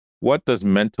 what does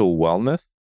mental wellness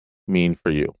mean for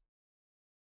you?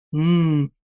 Mm.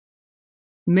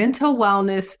 Mental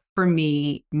wellness for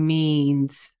me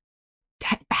means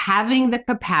having the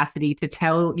capacity to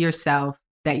tell yourself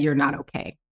that you're not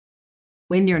okay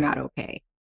when you're not okay,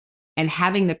 and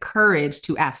having the courage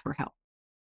to ask for help.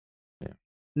 Yeah.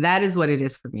 That is what it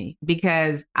is for me,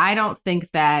 because I don't think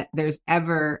that there's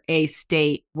ever a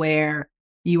state where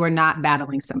you are not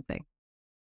battling something.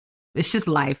 It's just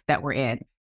life that we're in.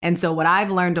 And so what I've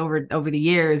learned over the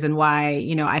years, and why,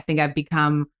 I think I've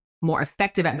become more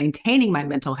effective at maintaining my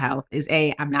mental health, is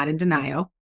I'm not in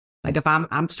denial. Like if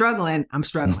I'm struggling, I'm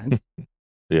struggling.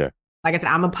 Yeah. Like I said,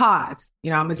 I'm a pause, I'm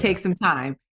gonna take some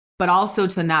time, but also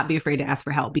to not be afraid to ask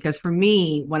for help. Because for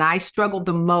me, when I struggled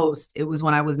the most, it was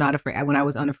when I was not afraid, when I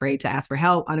was unafraid to ask for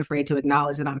help, unafraid to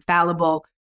acknowledge that I'm fallible,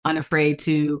 unafraid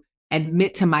to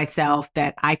admit to myself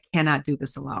that I cannot do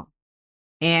this alone.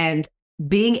 And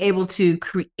being able to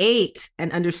create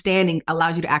an understanding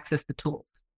allows you to access the tools,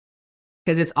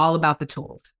 because it's all about the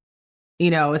tools.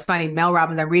 It's funny, Mel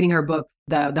Robbins, I'm reading her book,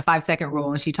 the 5 second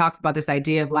rule, and she talks about this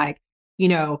idea of like,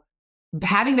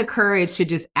 having the courage to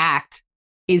just act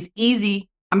is easy.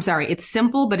 I'm sorry, it's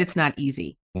simple, but it's not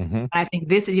easy. Mm-hmm. I think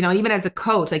this is, even as a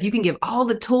coach, like you can give all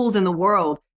the tools in the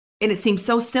world and it seems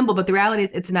so simple, but the reality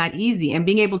is it's not easy. And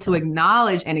being able to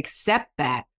acknowledge and accept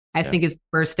that, I think, is the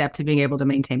first step to being able to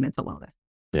maintain mental wellness.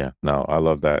 Yeah, no, I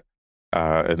love that.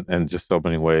 And just so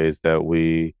many ways that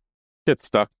we get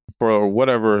stuck for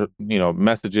whatever,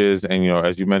 messages. And,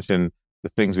 as you mentioned, the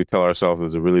things we tell ourselves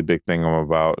is a really big thing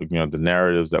about, the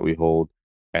narratives that we hold,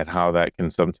 and how that can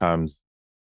sometimes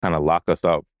kind of lock us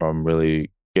up from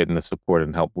really getting the support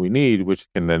and help we need, which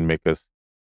can then make us,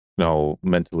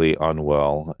 mentally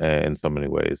unwell in so many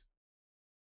ways.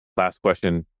 Last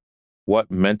question.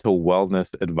 What mental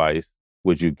wellness advice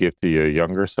would you give to your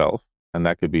younger self? And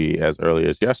that could be as early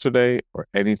as yesterday or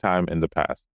anytime in the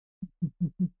past.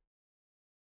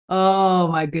 Oh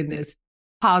my goodness.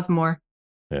 Pause more.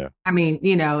 Yeah.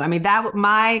 That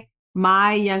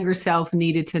my younger self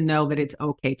needed to know that it's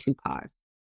okay to pause.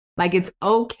 Like it's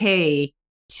okay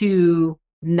to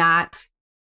not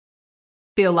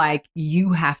feel like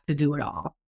you have to do it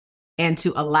all, and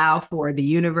to allow for the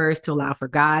universe, to allow for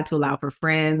God, to allow for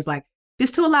friends, like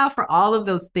just to allow for all of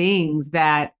those things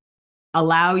that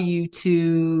allow you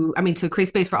to create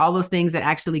space for all those things that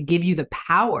actually give you the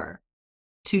power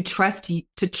to trust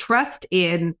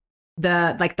in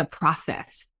the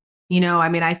process.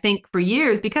 I think for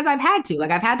years, because I've had to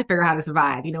figure out how to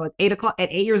survive. At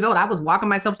 8 years old, I was walking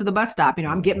myself to the bus stop.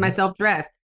 I'm getting myself dressed,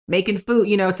 making food,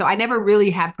 so I never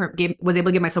really was able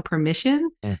to give myself permission,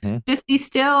 just be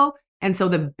still. And so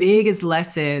the biggest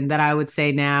lesson that I would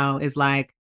say now is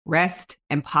like, rest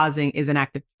and pausing is an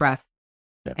act of trust.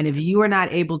 Yeah. And if you are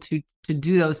not able to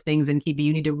do those things, and Kibi,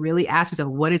 you need to really ask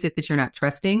yourself, what is it that you're not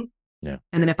trusting? Yeah.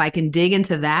 And then if I can dig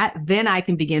into that, then I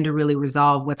can begin to really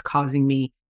resolve what's causing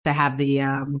me to have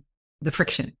the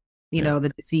friction,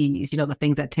 the disease, the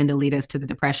things that tend to lead us to the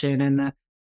depression and the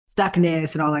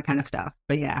stuckness and all that kind of stuff.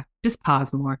 But yeah, just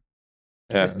pause more.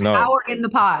 Yeah, There's power in the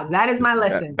pause. That is my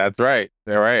lesson. That's right.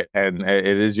 All right. And it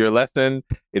is your lesson.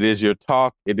 It is your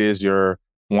talk. It is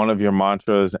one of your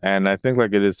mantras. And I think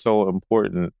like it is so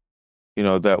important,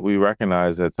 that we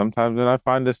recognize that sometimes, and I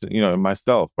find this, in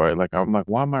myself, right? Like, I'm like,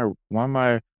 why am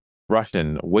I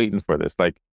rushing, waiting for this?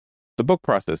 Like the book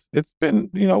process, it's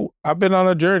been, I've been on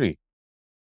a journey.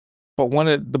 but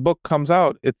when the book comes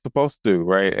out, it's supposed to,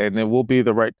 right? And it will be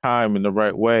the right time in the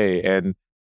right way.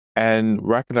 And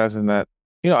recognizing that,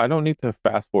 I don't need to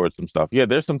fast forward some stuff. Yeah,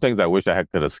 there's some things I wish could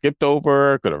have skipped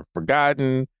over, could have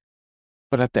forgotten.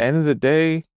 But at the end of the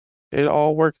day, it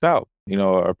all works out.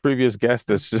 A previous guest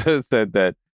has just said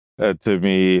that to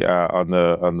me on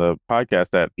the podcast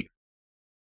that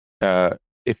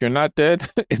if you're not dead,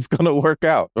 it's gonna work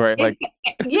out, right?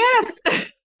 Yes.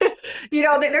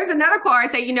 There's another quote I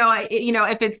say.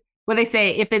 If it's what they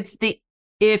say,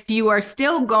 if you are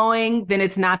still going, then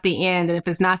it's not the end, and if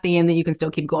it's not the end, then you can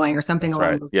still keep going, or something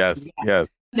along those lines. Yes.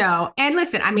 No, and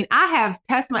listen, I mean, I have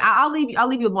testimony. I'll leave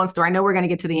you with one story. I know we're going to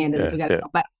get to the end of this. We got to go,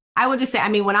 but I will just say, I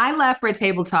mean, when I left Red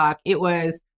Table Talk, it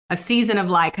was a season of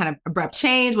kind of abrupt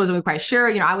change. Wasn't really quite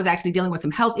sure. I was actually dealing with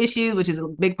some health issues, which is a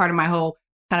big part of my whole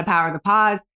kind of power of the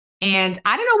pause. And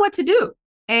I didn't know what to do.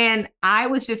 And I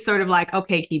was just sort of like,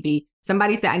 okay, Kibi,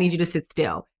 somebody said, I need you to sit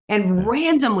still. And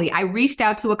randomly, I reached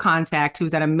out to a contact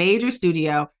who's at a major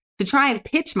studio to try and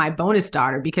pitch my bonus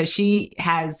daughter because she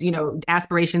has,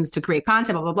 aspirations to create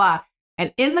content, blah, blah, blah.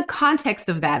 And in the context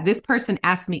of that, this person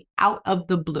asked me out of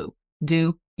the blue,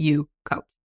 do you coach?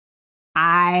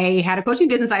 I had a coaching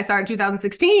business I started in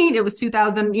 2016. It was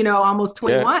 2000, almost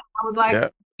 21. I was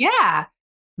like, yeah.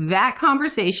 That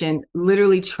conversation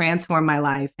literally transformed my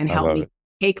life and helped me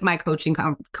take my coaching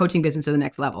business to the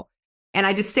next level. And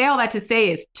I just say all that to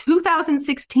say is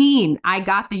 2016, I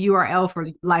got the URL for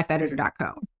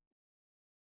lifeeditor.co.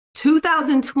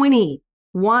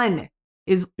 2021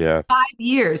 is 5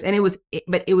 years. And I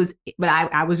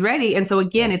was ready. And so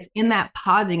again, it's in that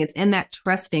pausing, it's in that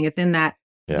trusting, it's in that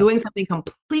doing something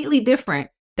completely different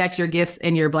that your gifts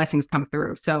and your blessings come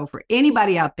through. So for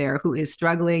anybody out there who is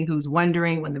struggling, who's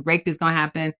wondering when the breakthrough is going to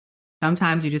happen,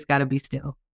 sometimes you just got to be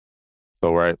still.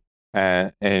 So, right.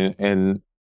 And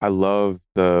I love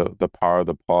the power of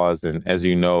the pause. And as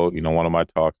you know, one of my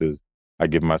talks is I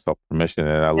give myself permission,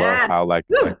 and I love how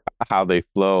how they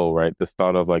flow, right? The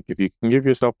thought of if you can give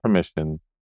yourself permission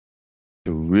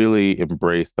to really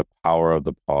embrace the power of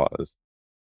the pause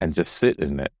and just sit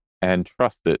in it and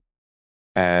trust it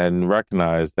and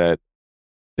recognize that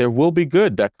there will be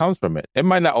good that comes from it. It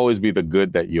might not always be the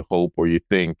good that you hope or you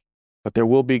think, but there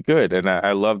will be good. And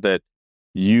I love that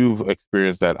you've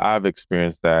experienced that, I've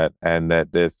experienced that, and that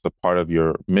it's a part of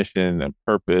your mission and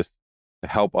purpose to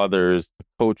help others, to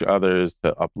coach others,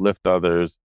 to uplift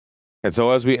others. And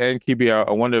so as we end, Kibi,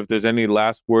 I wonder if there's any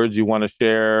last words you want to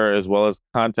share, as well as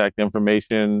contact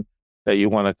information that you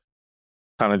want to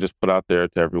kind of just put out there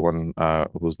to everyone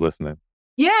who's listening.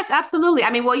 Yes, absolutely. I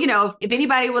mean, well, if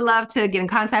anybody would love to get in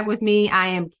contact with me, I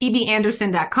am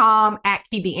KibiAnderson.com, at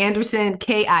Kibi Anderson,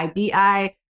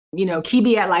 KIBI,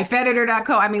 Kibi at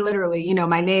lifeeditor.co. I mean, literally,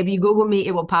 my name, you Google me,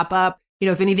 it will pop up.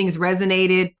 If anything's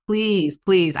resonated, please,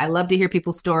 I love to hear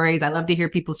people's stories. I love to hear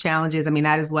people's challenges. I mean,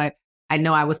 that is what I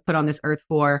know I was put on this earth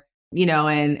for,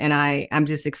 and I'm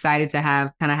just excited to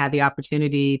have the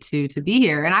opportunity to be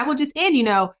here. And I will just end,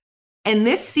 in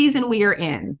this season we are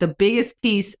in, the biggest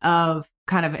piece of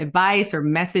kind of advice or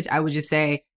message I would just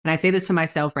say, and I say this to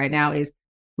myself right now, is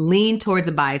lean towards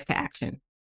a bias to action.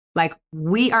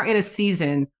 We are in a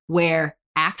season where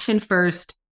action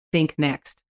first, think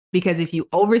next. Because if you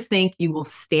overthink, you will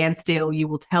stand still. You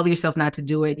will tell yourself not to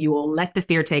do it. You will let the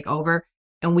fear take over,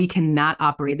 and we cannot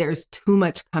operate. There's too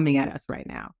much coming at us right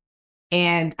now.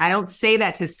 And I don't say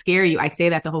that to scare you. I say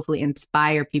that to hopefully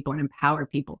inspire people and empower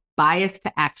people. Bias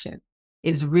to action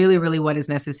is really, really what is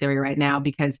necessary right now,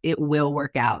 because it will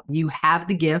work out. You have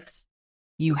the gifts,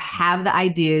 you have the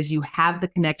ideas, you have the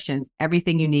connections,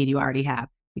 everything you need, you already have.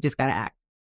 You just got to act.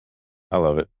 I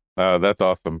love it. That's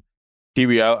awesome.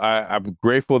 Kibi, I'm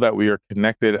grateful that we are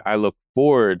connected. I look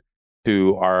forward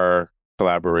to our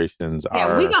collaborations,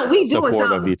 our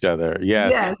support of each other.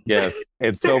 Yes.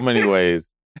 In so many ways.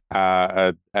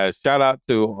 Shout out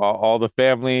to all the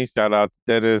family. Shout out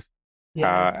to Dennis.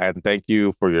 And thank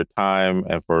you for your time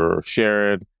and for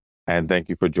sharing. And thank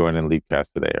you for joining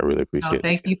Leapcast today. I really appreciate it.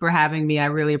 Thank you for having me. I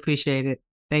really appreciate it.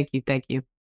 Thank you. Thank you.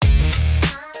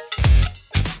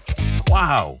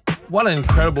 Wow. What an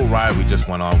incredible ride we just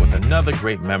went on with another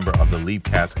great member of the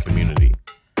Leapcast community.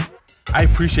 I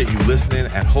appreciate you listening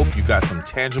and hope you got some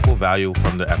tangible value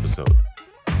from the episode.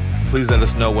 Please let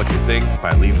us know what you think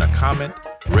by leaving a comment,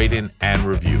 rating, and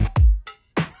review.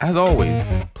 As always,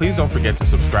 please don't forget to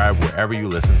subscribe wherever you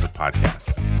listen to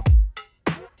podcasts.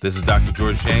 This is Dr.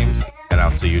 George James, and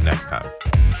I'll see you next time.